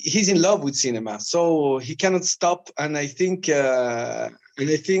in love with cinema, so he cannot stop. And I think,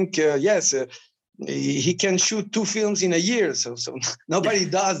 yes, he can shoot 2 films in a year. So nobody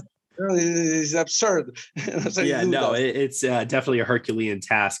does. It's absurd. It's definitely a Herculean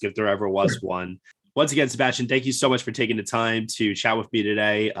task if there ever was one. Once again, Sebastian, thank you so much for taking the time to chat with me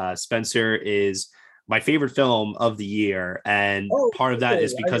today. Spencer is my favorite film of the year. And part of that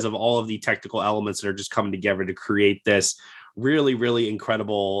is because of all of the technical elements that are just coming together to create this really, really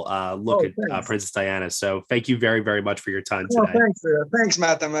incredible look at Princess Diana. So thank you very, very much for your time today. Thanks,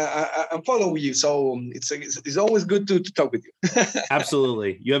 Matt. I'm following you. So it's always good to talk with you.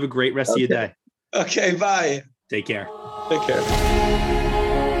 Absolutely. You have a great rest of your day. Okay, bye. Take care. Take care.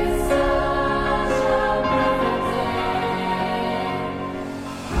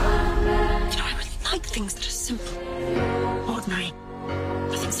 Things that are simple, ordinary.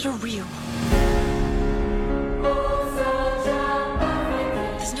 It's not real.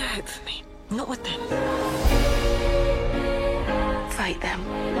 There's no hope for me. Not with them. Fight them.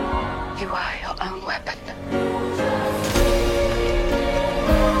 You are your own weapon.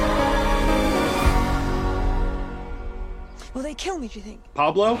 Will they kill me, do you think?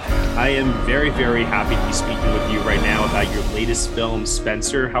 Pablo, I am very, very happy to be speaking with you right now about your latest film,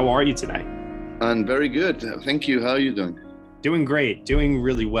 Spencer. How are you today? I'm very good. Thank you. How are you doing? Doing great. Doing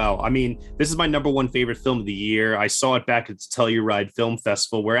really well. I mean, this is my number one favorite film of the year. I saw it back at the Telluride Film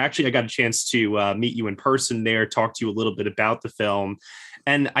Festival, where actually I got a chance to meet you in person there, talk to you a little bit about the film.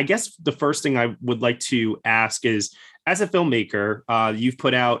 And I guess the first thing I would like to ask is, as a filmmaker, you've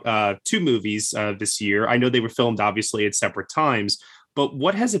put out 2 movies this year. I know they were filmed obviously at separate times, but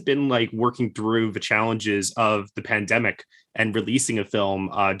what has it been like working through the challenges of the pandemic and releasing a film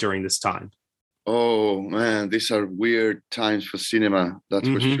during this time? Oh man, these are weird times for cinema. That's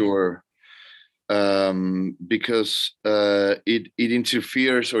for sure. Because it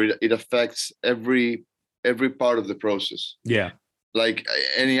interferes or it affects every part of the process. Yeah, like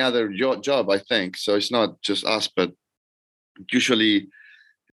any other job, I think. So it's not just us, but usually,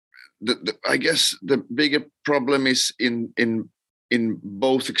 I guess the bigger problem is in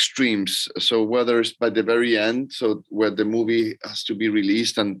both extremes. So whether it's by the very end, so where the movie has to be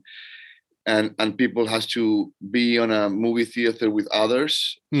released and people has to be on a movie theater with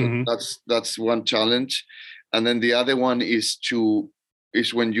others. So that's one challenge. And then the other one is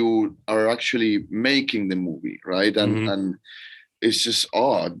when you are actually making the movie, right? And it's just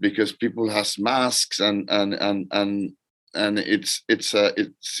odd because people has masks and it's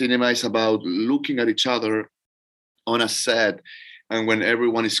cinema is about looking at each other on a set, and when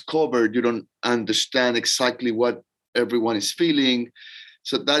everyone is covered, you don't understand exactly what everyone is feeling.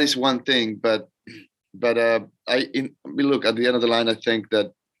 So that is one thing, but we look at the end of the line. I think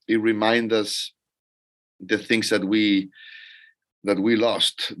that it reminds us the things that we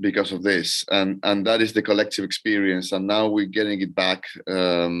lost because of this, and that is the collective experience. And now we're getting it back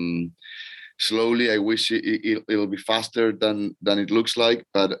slowly. I wish it'll be faster than it looks like,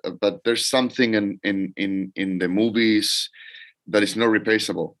 but there's something in the movies that is not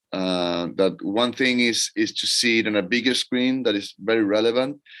replaceable. That one thing is to see it on a bigger screen that is very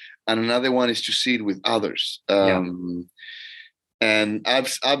relevant, and another one is to see it with others. And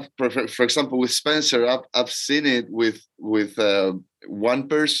I've for example with Spencer, I've seen it with one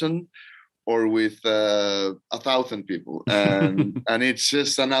person or with 1,000 people, and and it's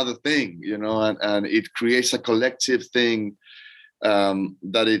just another thing, and it creates a collective thing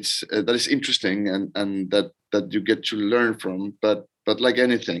that is interesting and that you get to learn from. But like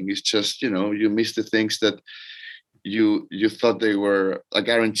anything, it's just you miss the things that you thought they were a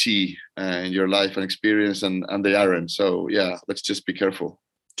guarantee in your life and experience, and they aren't. So yeah, let's just be careful.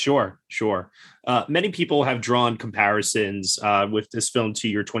 Sure. Many people have drawn comparisons with this film to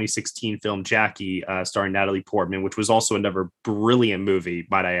your 2016 film Jackie, starring Natalie Portman, which was also another brilliant movie,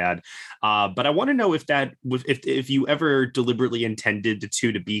 might I add. But I want to know if you ever deliberately intended the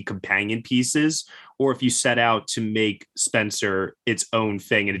two to be companion pieces, or if you set out to make Spencer its own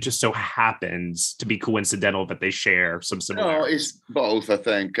thing, and it just so happens to be coincidental that they share some similarities. No, it's both. I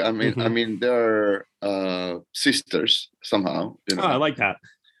think. I mean, they're sisters somehow. Oh, I like that.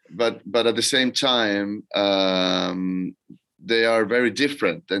 But at the same time, they are very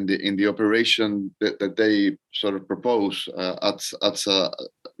different in the operation that they sort of propose. And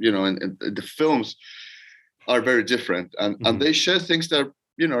the films are very different, and they share things that are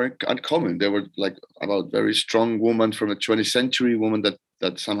uncommon. They were like about very strong woman from the 20th century, woman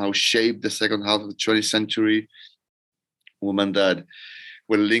that somehow shaped the second half of the 20th century, women that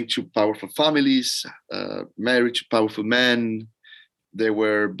were linked to powerful families, married to powerful men. They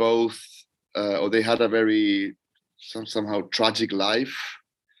were both, or they had a very somehow tragic life,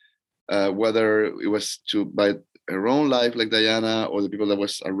 whether it was by her own life, like Diana, or the people that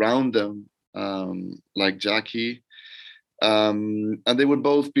was around them, like Jackie. And they were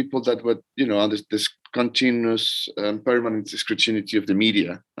both people that were, under this continuous permanent scrutiny of the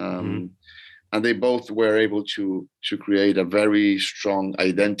media. And they both were able to create a very strong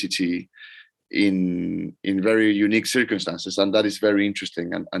identity in very unique circumstances, and that is very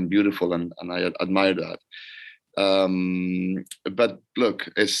interesting and beautiful, and I admire that. But look,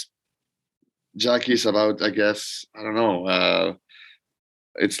 Jackie is about, I guess, I don't know,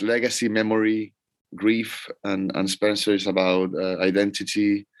 it's legacy, memory, grief, and Spencer is about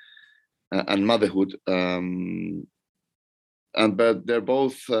identity and motherhood. But they're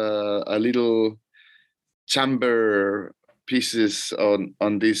both a little chamber pieces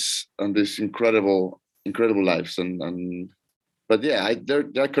on this incredible lives, but yeah,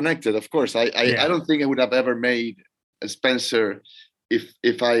 they're connected, of course. I don't think I would have ever made a Spencer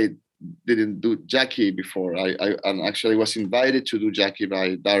if I didn't do Jackie before. I and actually was invited to do Jackie by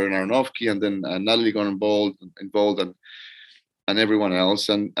Darren Aronofsky, and then Natalie got involved, and everyone else,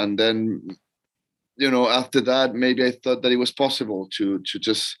 and then after that, maybe I thought that it was possible to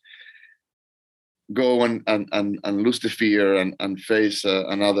just go and lose the fear and face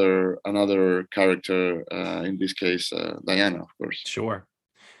another character, in this case Diana, of course. Sure.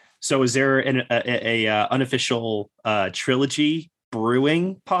 So is there a unofficial trilogy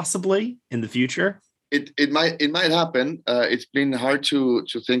brewing possibly in the future? It might happen. It's been hard to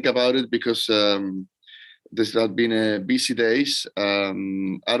think about it because there's not been busy days.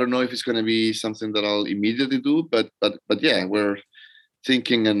 I don't know if it's going to be something that I'll immediately do, but yeah, we're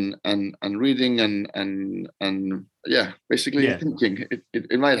thinking and reading and yeah, basically thinking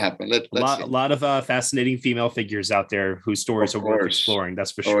it might happen. A lot of fascinating female figures out there whose stories are worth exploring.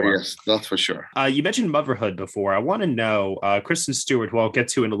 That's for sure. Oh yes, that's for sure. You mentioned motherhood before. I want to know, Kristen Stewart, who I'll get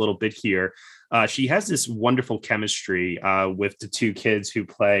to in a little bit here. She has this wonderful chemistry with the two kids who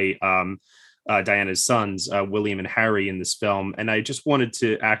play Diana's sons, William and Harry, in this film. And I just wanted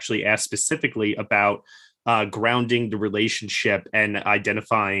to actually ask specifically about grounding the relationship and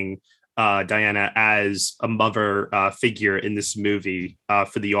identifying Diana as a mother figure in this movie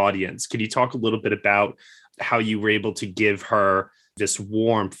for the audience. Can you talk a little bit about how you were able to give her this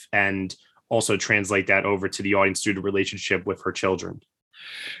warmth and also translate that over to the audience through the relationship with her children?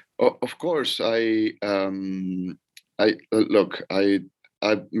 Of course, I've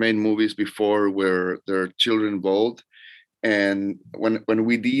made movies before where there are children involved, and when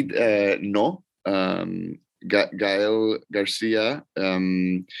we did Gael Garcia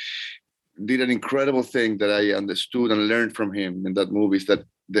did an incredible thing that I understood and learned from him in that movie, is that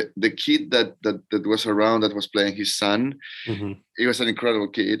the kid that was around, that was playing his son, he was an incredible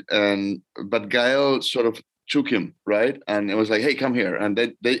kid, but Gael sort of took him, right, and it was like, hey, come here,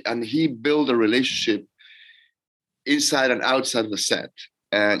 and he built a relationship inside and outside the set.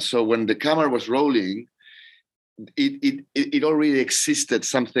 And so when the camera was rolling, it already existed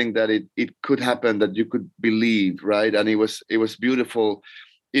something that it could happen, that you could believe, right? And it was beautiful.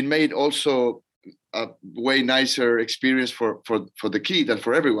 It made also a way nicer experience for the kid and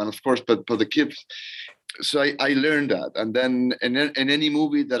for everyone, of course, but for the kids. So I learned that. And then in any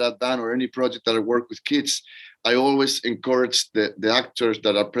movie that I've done or any project that I work with kids, I always encourage the actors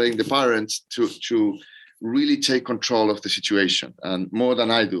that are playing the parents to really take control of the situation, and more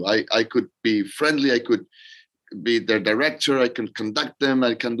than I do. I could be friendly, I could be their director, I can conduct them,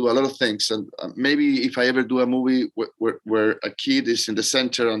 I can do a lot of things. And maybe if I ever do a movie where a kid is in the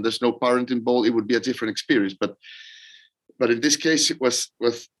center and there's no parent involved, it would be a different experience. But in this case,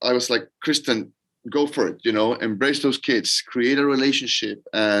 I was like, Kristen, go for it, embrace those kids, create a relationship,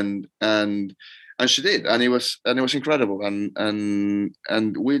 and she did, and it was incredible.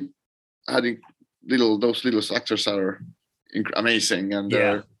 And we had those little actors are amazing, and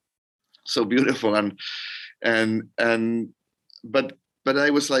they're so beautiful, but I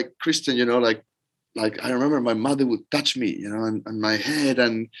was like, Kristen, like I remember my mother would touch me, on my head,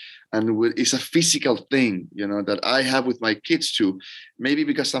 and it's a physical thing, that I have with my kids too. Maybe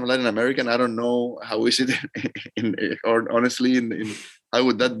because I'm Latin American, I don't know how is it or honestly in how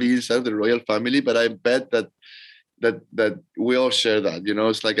would that be inside the royal family, but I bet that we all share that,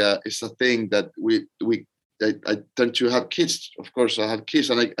 it's like it's a thing that I tend to have kids. Of course, I have kids,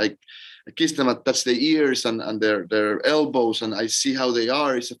 and I kiss them, I touch their ears and their elbows, and I see how they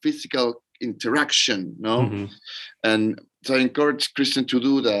are. It's a physical interaction, and so I encouraged Kristen to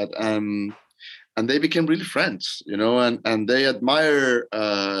do that, and they became really friends, and they admire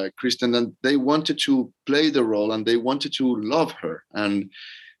Kristen, and they wanted to play the role, and they wanted to love her, and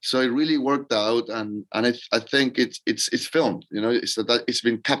so it really worked out, and I think it's filmed, it's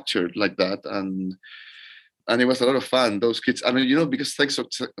been captured like that, and it was a lot of fun. Those kids, I mean, because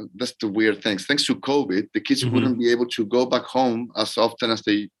that's the weird things. Thanks to COVID, the kids wouldn't be able to go back home as often as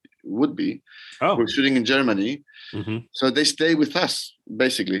they would be. We're shooting in Germany. So they stay with us,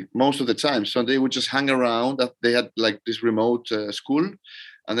 basically, most of the time. So they would just hang around. They had like this remote school.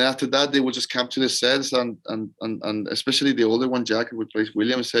 And then after that, they would just come to the sets. And especially the older one, Jack, who plays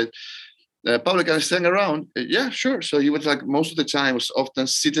William, said, Pablo, can I stand around? Yeah, sure. So he was like, most of the time was often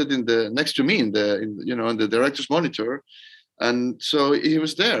seated next to me in the director's monitor, and so he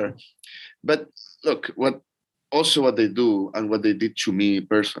was there. But look, what they do and what they did to me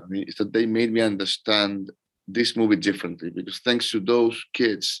personally is that they made me understand this movie differently, because thanks to those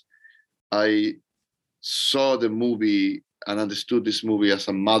kids, I saw the movie and understood this movie as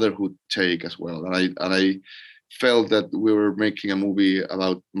a motherhood take as well, and I felt that we were making a movie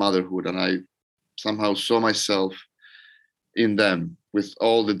about motherhood, and I somehow saw myself in them, with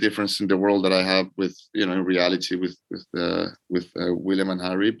all the difference in the world that I have with, reality with William and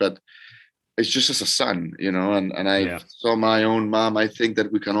Harry, but it's just as a son, and I saw my own mom. I think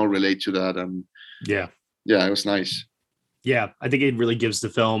that we can all relate to that, and yeah, it was nice. Yeah, I think it really gives the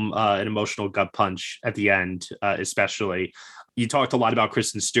film an emotional gut punch at the end, especially. You talked a lot about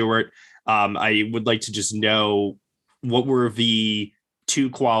Kristen Stewart. I would like to just know, what were the two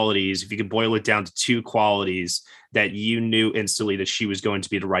qualities, if you could boil it down to two qualities, that you knew instantly that she was going to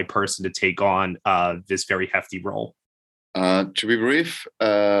be the right person to take on this very hefty role? To be brief,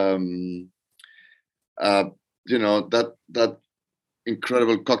 that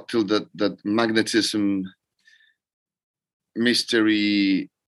incredible cocktail, that magnetism, mystery,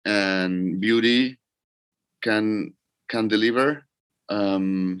 and beauty can deliver.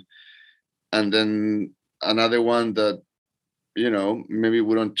 And then another one that, maybe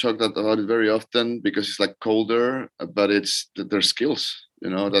we don't talk about it very often because it's like colder, but it's their skills,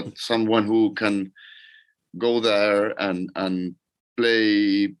 that someone who can go there and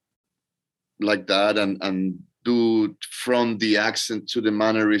play like that, and do, from the accent to the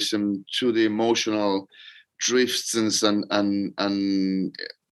mannerism to the emotional drifts and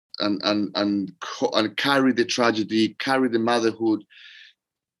carry the tragedy, carry the motherhood,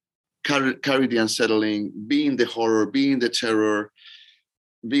 carry the unsettling, be in the horror, be in the terror,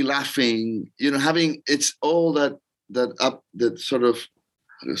 be laughing, having, it's all that sort of,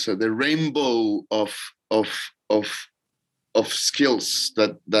 the rainbow of skills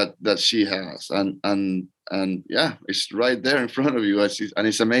that she has, and yeah, it's right there in front of you, and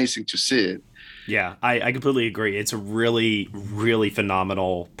it's amazing to see it. Yeah, I completely agree. It's a really, really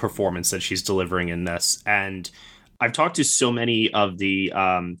phenomenal performance that she's delivering in this. And I've talked to so many of the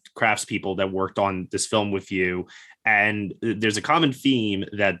craftspeople that worked on this film with you, and there's a common theme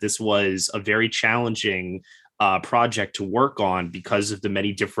that this was a very challenging project to work on because of the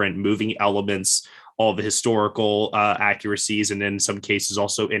many different moving elements, all the historical accuracies, and in some cases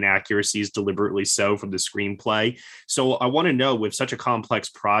also inaccuracies, deliberately so, from the screenplay. So I want to know, with such a complex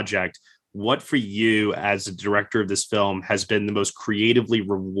project, what for you as a director of this film has been the most creatively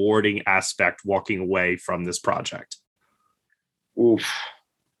rewarding aspect walking away from this project? Oof.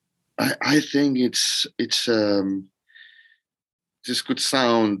 I think this could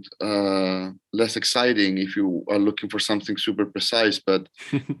sound less exciting if you are looking for something super precise, but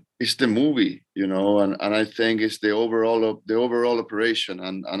it's the movie, and I think it's the overall operation,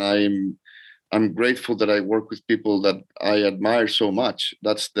 and I'm grateful that I work with people that I admire so much.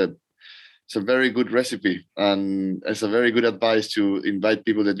 It's a very good recipe, and it's a very good advice to invite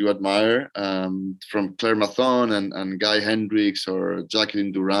people that you admire, from Claire Mathon and Guy Hendricks, or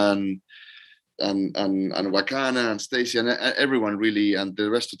Jacqueline Duran, and Wakana and Stacey, and everyone really, and the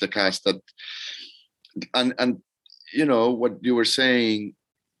rest of the cast. And what you were saying,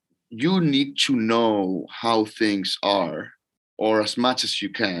 you need to know how things are, or as much as you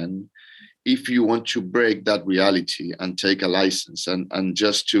can, if you want to break that reality and take a license and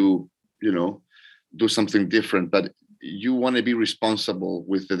just to do something different. But you want to be responsible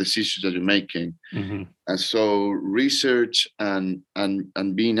with the decisions that you're making. Mm-hmm. And so research and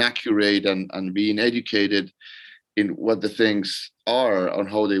being accurate and being educated in what the things are, on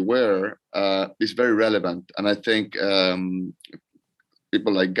how they were, is very relevant. And I think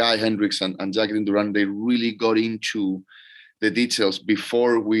people like Guy Hendricks and Jacqueline Duran, they really got into the details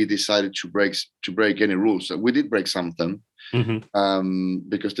before we decided to break any rules. So we did break some of them. Mm-hmm.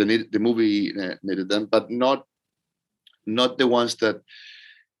 Because the movie needed them, but not the ones that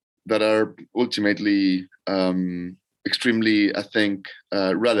are ultimately extremely, I think,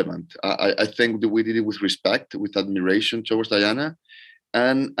 relevant. I think that we did it with respect, with admiration towards Diana,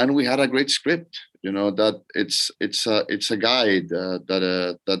 and we had a great script. That it's a guide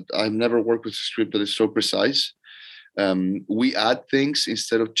that I've never worked with a script that is so precise. We add things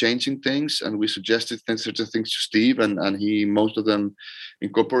instead of changing things, and we suggested certain things to Steve, and he most of them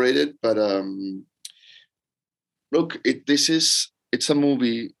incorporated. But look, it's a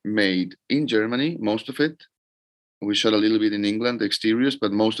movie made in Germany, most of it. We shot a little bit in England, the exteriors,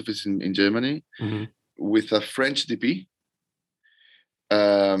 but most of it's in Germany, mm-hmm. with a French DP,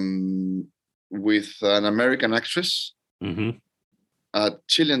 with an American actress, mm-hmm. a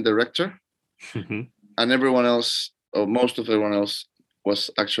Chilean director, mm-hmm. and everyone else, or most of everyone else, was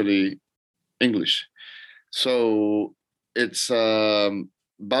actually English. So it's a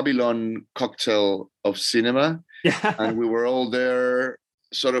Babylon cocktail of cinema. Yeah. And we were all there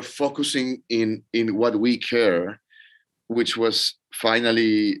sort of focusing in what we care, which was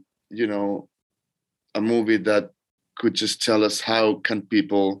finally, a movie that could just tell us how can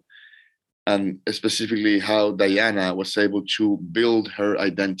people, and specifically how Diana was able to build her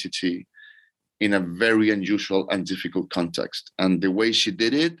identity in a very unusual and difficult context. And the way she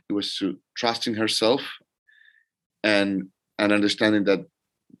did it, it was through trusting herself and understanding that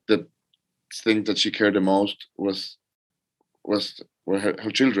the thing that she cared the most were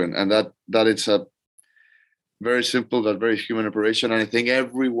her children. And that it's a very simple, but very human operation. And I think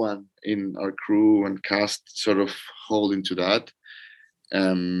everyone in our crew and cast sort of hold into that.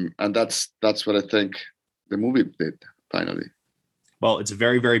 And that's what I think the movie did finally. Well, it's a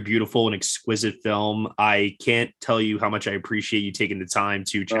very, very beautiful and exquisite film. I can't tell you how much I appreciate you taking the time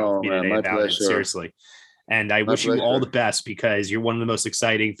to chat with me today about it. Seriously. And I wish you all the best, because you're one of the most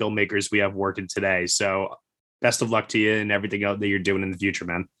exciting filmmakers we have working today. So best of luck to you and everything else that you're doing in the future,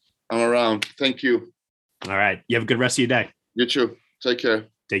 man. I'm around. Thank you. All right. You have a good rest of your day. You too. Take care.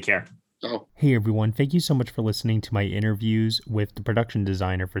 Take care. Ciao. Hey everyone, thank you so much for listening to my interviews with the production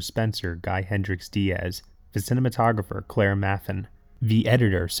designer for Spencer, Guy Hendricks Diaz, the cinematographer, Claire Maffin, the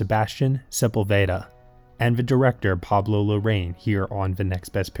editor, Sebastian Sepulveda, and the director, Pablo Larraín, here on the Next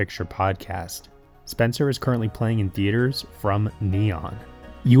Best Picture podcast. Spencer is currently playing in theaters from Neon.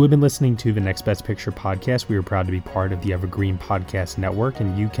 You have been listening to the Next Best Picture podcast. We are proud to be part of the Evergreen Podcast Network,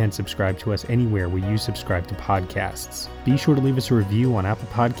 and you can subscribe to us anywhere where you subscribe to podcasts. Be sure to leave us a review on Apple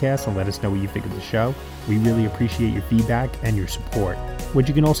Podcasts and let us know what you think of the show. We really appreciate your feedback and your support, which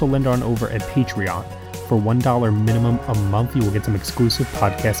you can also lend on over at Patreon. For $1 minimum a month, you will get some exclusive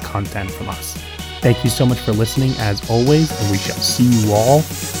podcast content from us. Thank you so much for listening, as always, and we shall see you all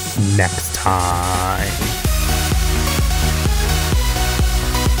next time.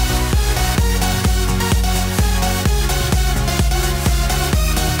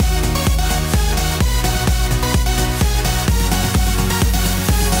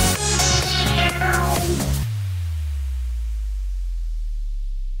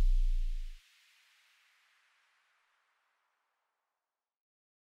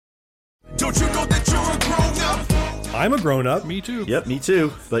 I'm a grown-up. Me too. Yep, me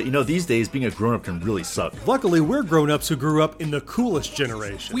too. But these days being a grown-up can really suck. Luckily, we're grown-ups who grew up in the coolest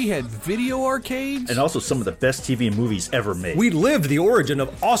generation. We had video arcades. And also some of the best TV and movies ever made. We lived the origin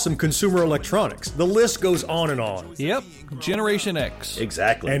of awesome consumer electronics. The list goes on and on. Yep, Generation X.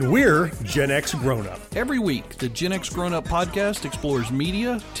 Exactly. And we're Gen X grown-up. Every week, the Gen X Grown Up podcast explores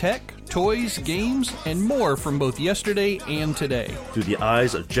media, tech, toys, games, and more from both yesterday and today. Through the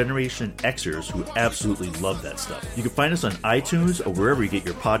eyes of Generation Xers who absolutely love that stuff. You can find us on iTunes or wherever you get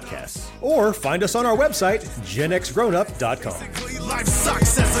your podcasts. Or find us on our website, genxgrownup.com.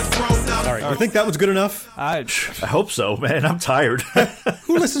 All right, you think that was good enough? I hope so, man. I'm tired.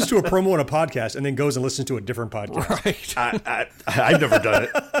 Who listens to a promo on a podcast and then goes and listens to a different podcast? Right. I've never done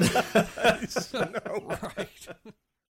it. No. Right.